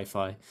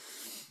Wi-Fi.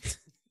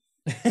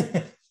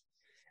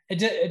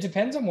 It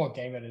depends on what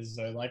game it is,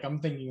 though. Like, I'm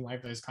thinking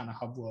like those kind of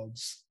hub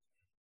worlds.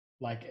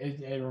 Like,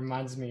 it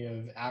reminds me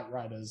of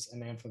Outriders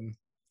and Anthem,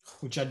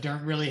 which I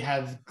don't really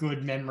have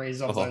good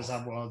memories of those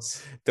hub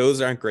worlds.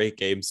 Those aren't great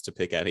games to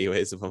pick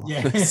anyways, if I'm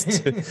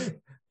honest.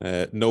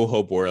 No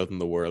hub world in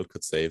the world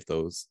could save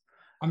those.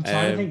 I'm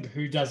trying to think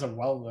who does it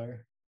well,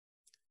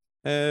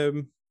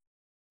 though.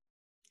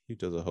 Who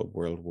does a hub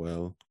world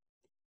well?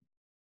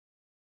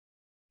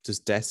 Does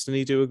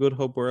Destiny do a good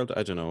hub world?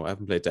 I don't know. I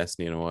haven't played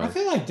Destiny in a while. I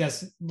feel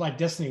like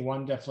Destiny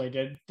 1 definitely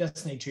did.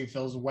 Destiny 2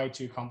 feels way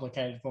too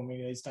complicated for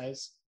me these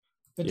days.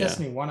 But yeah.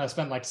 Destiny 1, I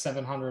spent like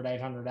 700,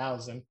 800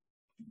 hours in.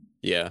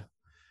 Yeah.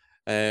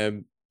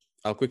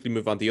 I'll quickly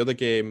move on. The other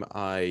game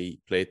I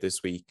played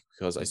this week,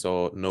 because I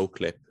saw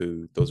NoClip,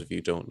 who, those of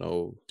you don't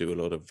know, do a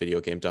lot of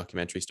video game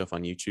documentary stuff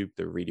on YouTube.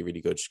 They're really,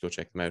 really good. Just go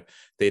check them out.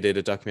 They did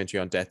a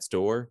documentary on Death's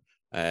Door,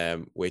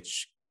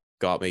 which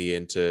got me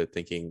into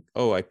thinking,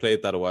 oh, I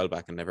played that a while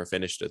back and never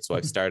finished it. So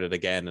I've started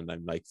again, and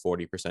I'm like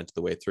 40% of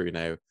the way through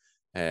now.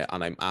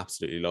 And I'm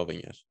absolutely loving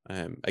it.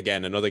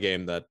 Again, another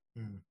game that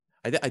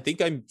I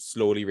think I'm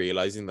slowly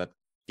realizing that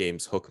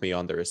games hook me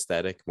on their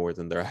aesthetic more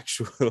than their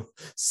actual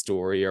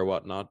story or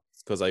whatnot,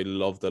 because I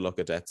love the look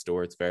of Death's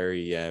Door. It's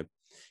very,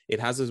 it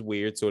has this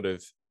weird sort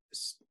of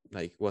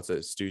like what's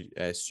it,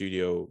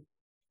 Studio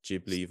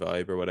Ghibli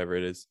vibe or whatever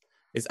it is.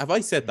 Have I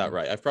said that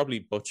right? I've probably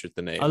butchered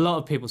the name. A lot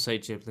of people say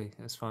Ghibli.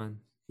 That's fine.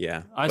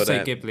 Yeah, I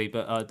say Ghibli,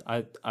 but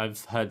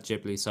I've heard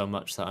Ghibli so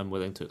much that I'm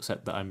willing to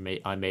accept that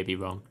I may be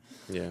wrong.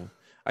 Yeah,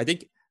 I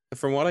think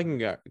from what I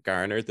can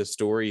garner, the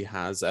story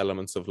has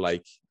elements of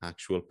like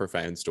actual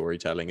profound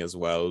storytelling as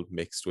well,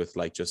 mixed with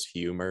like just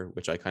humor,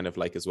 which I kind of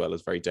like as well,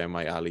 as very down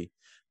my alley.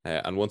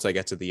 And once I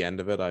get to the end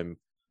of it,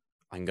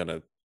 I'm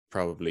gonna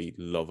probably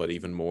love it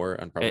even more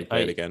and probably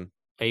play it again.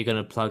 Are you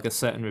gonna plug a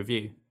certain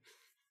review?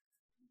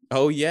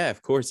 Oh yeah,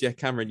 of course. Yeah,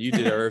 Cameron, you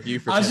did a review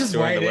for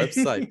Store on the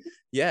website.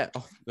 Yeah.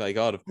 Oh my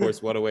god, of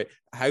course. What a way.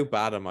 How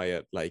bad am I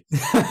at like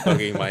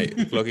plugging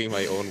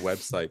my own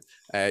website?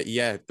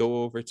 Yeah,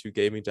 go over to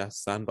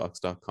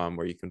gaming-sandbox.com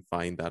where you can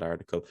find that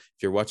article.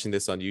 If you're watching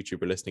this on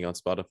YouTube or listening on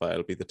Spotify,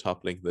 it'll be the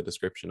top link in the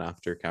description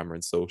after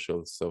Cameron's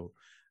socials. So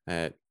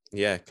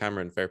yeah,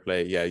 Cameron, fair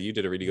play. Yeah, you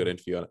did a really good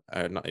interview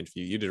on not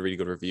interview, you did a really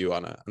good review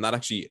on it. And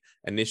that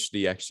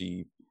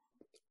initially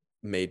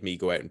made me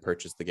go out and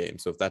purchase the game.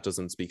 So if that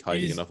doesn't speak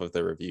highly enough of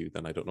the review,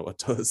 then I don't know what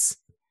does.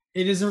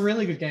 It is a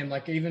really good game.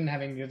 Like even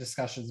having the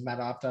discussions,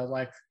 Matt, after,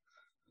 like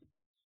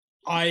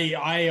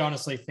I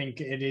honestly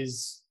think it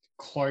is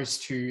close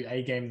to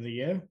a game of the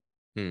year.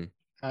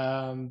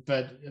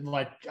 But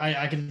like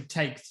I can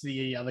take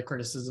the other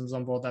criticisms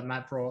on board that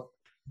Matt brought.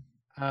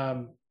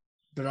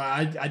 But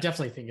I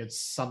definitely think it's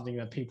something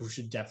that people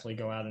should definitely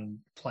go out and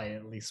play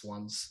at least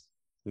once.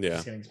 Yeah,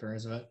 just get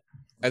experience of it.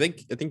 I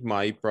think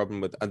my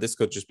problem with, and this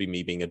could just be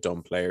me being a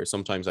dumb player,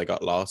 sometimes I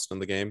got lost in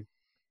the game,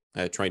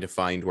 trying to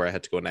find where I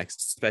had to go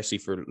next, especially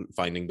for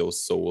finding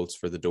those souls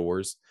for the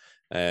doors.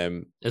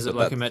 Is it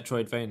like a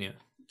Metroidvania?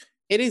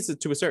 It is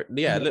to a certain,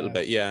 a little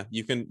bit. Yeah,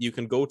 you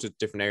can go to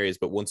different areas,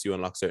 but once you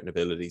unlock certain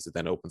abilities, it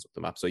then opens up the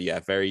map. So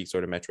yeah, very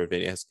sort of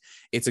Metroidvania.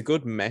 It's a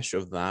good mesh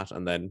of that,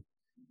 and then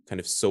kind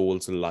of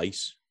Souls light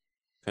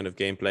kind of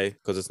gameplay,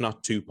 because it's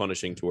not too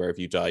punishing to where if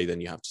you die,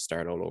 then you have to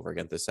start all over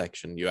again this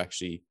section. You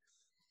actually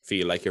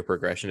feel like your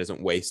progression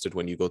isn't wasted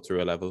when you go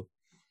through a level.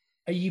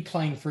 Are you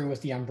playing through with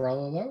the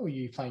umbrella though? Or are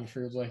you playing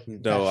through like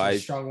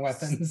strong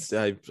weapons?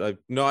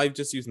 I'm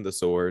just using the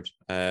sword.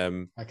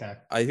 Okay.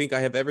 I think I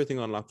have everything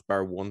unlocked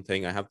bar one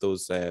thing. I have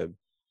those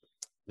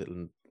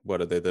little,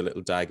 what are they? The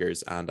little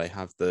daggers, and I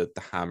have the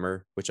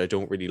hammer, which I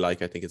don't really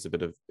like. I think it's a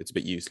bit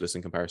useless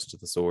in comparison to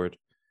the sword.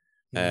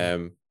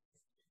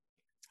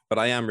 But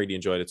I am really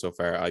enjoying it so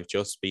far. I've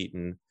just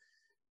beaten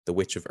the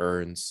Witch of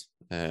Urns,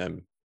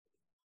 and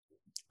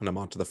I'm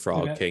onto the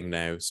Frog King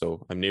now,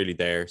 so I'm nearly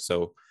there.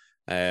 So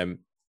I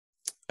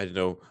don't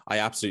know. I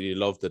absolutely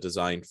love the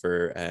design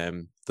for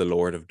the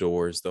Lord of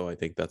Doors, though. I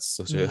think that's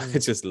such a I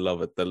just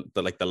love it. The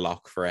like the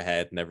lock for a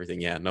head and everything.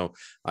 Yeah, no,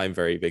 I'm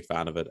very big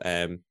fan of it.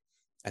 I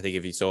think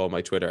if you saw on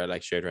my Twitter, I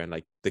like shared around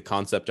like the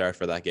concept art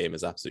for that game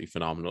is absolutely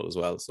phenomenal as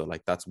well. So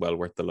like that's well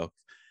worth the look.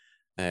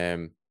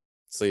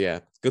 So yeah,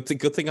 good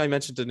thing I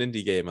mentioned an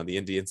indie game on the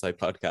Indie Inside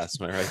podcast.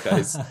 Am I right,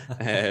 guys?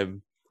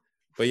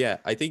 But yeah,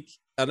 I think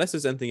unless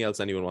there's anything else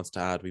anyone wants to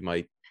add, we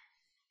might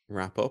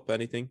wrap up.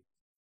 Anything?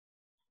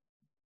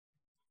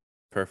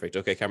 Perfect.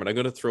 Okay, Cameron, I'm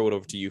going to throw it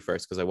over to you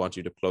first because I want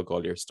you to plug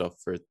all your stuff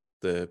for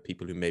the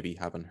people who maybe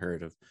haven't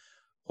heard of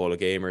Hall of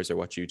Gamers or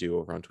what you do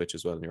over on Twitch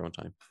as well in your own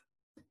time.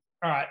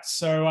 All right.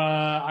 So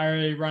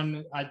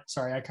I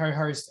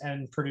co-host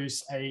and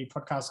produce a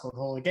podcast called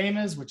Hall of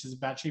Gamers, which is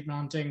about achievement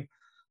hunting,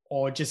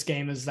 or just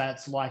gamers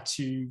that like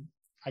to,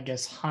 I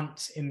guess,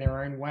 hunt in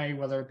their own way,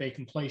 whether it be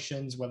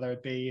completions, whether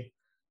it be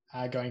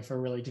going for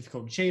really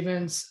difficult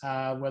achievements,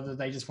 whether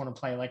they just want to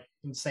play like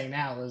insane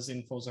hours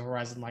in Forza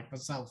Horizon like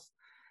myself.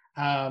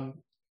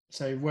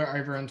 So we're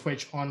over on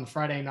Twitch on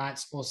Friday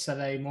nights or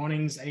Saturday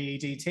mornings,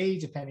 AEDT,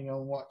 depending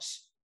on what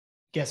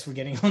guests we're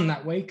getting on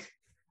that week.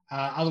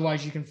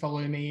 Otherwise, you can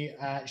follow me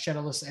at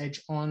Shadowless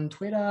Edge on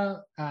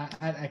Twitter,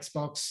 at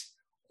Xbox,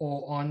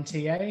 or on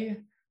TA,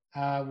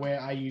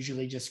 where I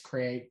usually just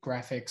create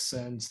graphics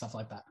and stuff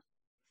like that.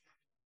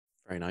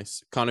 Very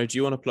nice. Connor, do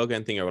you want to plug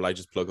anything, or will I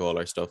just plug all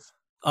our stuff?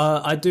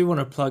 I do want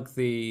to plug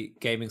the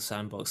Gaming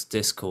Sandbox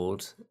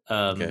Discord,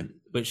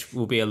 which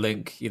will be a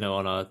link,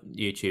 on our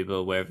YouTube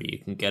or wherever you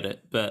can get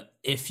it. But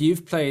if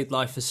you've played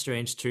Life is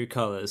Strange True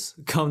Colors,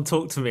 come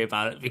talk to me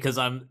about it because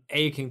I'm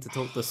aching to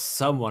talk to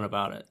someone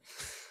about it.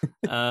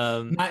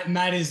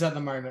 Matt is at the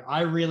moment. I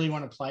really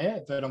want to play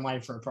it, but I'm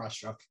waiting for a price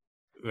drop.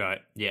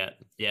 Right. Yeah.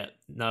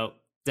 No,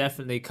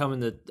 definitely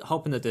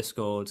hop in the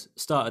Discord,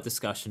 start a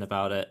discussion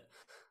about it.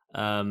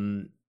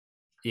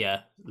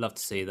 Yeah, love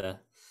to see you there.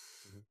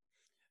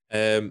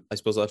 I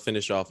suppose I'll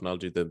finish off and I'll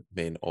do the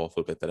main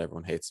awful bit that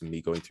everyone hates and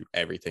me going through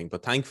everything.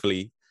 But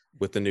thankfully,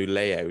 with the new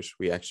layout,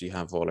 we actually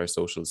have all our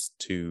socials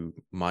to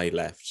my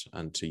left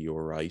and to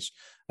your right.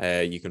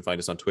 You can find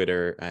us on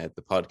Twitter,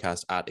 the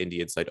podcast at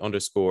IndieInsight_, on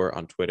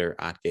Twitter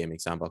at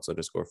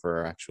GamingSandbox_ for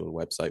our actual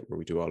website where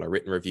we do all our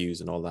written reviews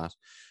and all that.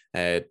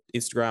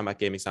 Instagram at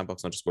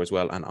GamingSandbox_ as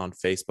well, and on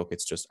Facebook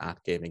it's just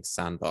at Gaming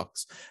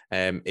Sandbox.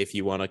 If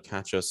you want to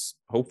catch us,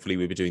 hopefully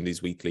we'll be doing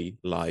these weekly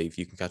live.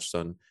 You can catch us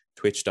on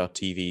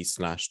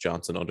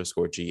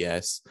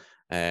twitch.tv/Johnson_GS.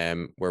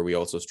 where we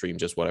also stream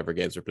just whatever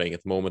games we're playing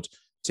at the moment.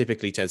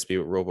 Typically tends to be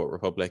with Robot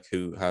Republic,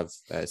 who have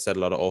said a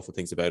lot of awful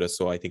things about us.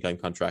 So I think I'm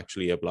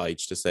contractually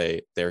obliged to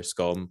say they're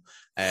scum.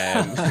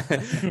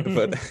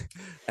 But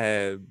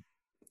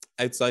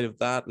outside of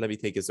that, let me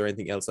think, is there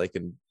anything else I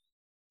can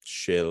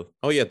shill?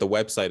 Oh yeah, the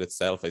website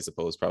itself, I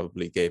suppose,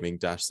 probably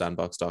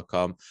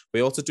gaming-sandbox.com.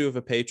 We also do have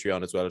a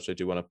Patreon as well, which I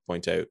do want to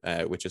point out,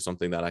 which is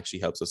something that actually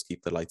helps us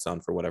keep the lights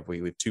on for whatever we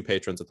have 2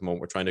 patrons at the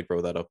moment. We're trying to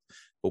grow that up,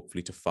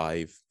 hopefully to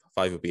 5.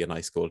 5 would be a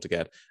nice goal to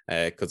get,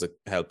 because it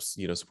helps,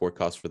 support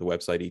costs for the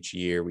website each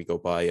year we go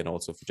by, and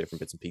also for different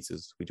bits and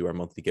pieces. We do our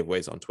monthly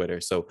giveaways on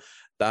Twitter, so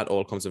that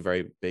all comes in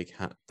very big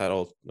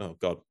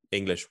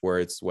English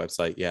words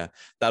website, yeah,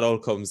 that all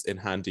comes in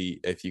handy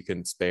if you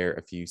can spare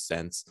a few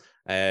cents.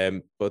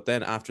 But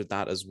then after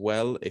that as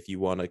well, if you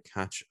want to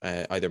catch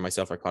either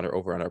myself or Connor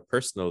over on our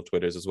personal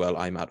Twitters as well,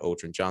 I'm at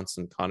Odrin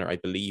Johnson. Connor, I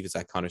believe, is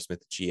at Connor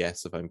Smith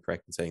GS, if I'm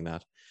correct in saying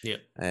that.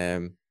 Yeah.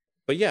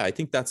 But yeah, I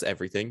think that's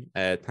everything.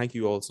 Thank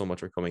you all so much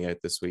for coming out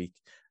this week.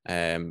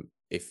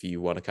 If you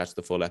want to catch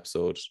the full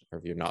episode, or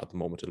if you're not at the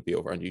moment, it'll be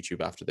over on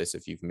YouTube after this.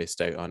 If you've missed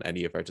out on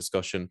any of our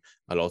discussion,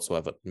 I'll also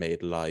have it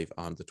made live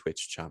on the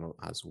Twitch channel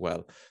as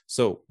well.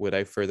 So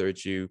without further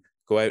ado,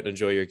 go out and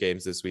enjoy your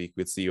games this week.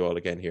 We'll see you all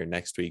again here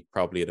next week,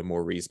 probably at a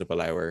more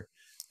reasonable hour.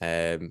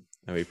 And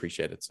we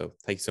appreciate it. So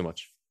thank you so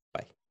much.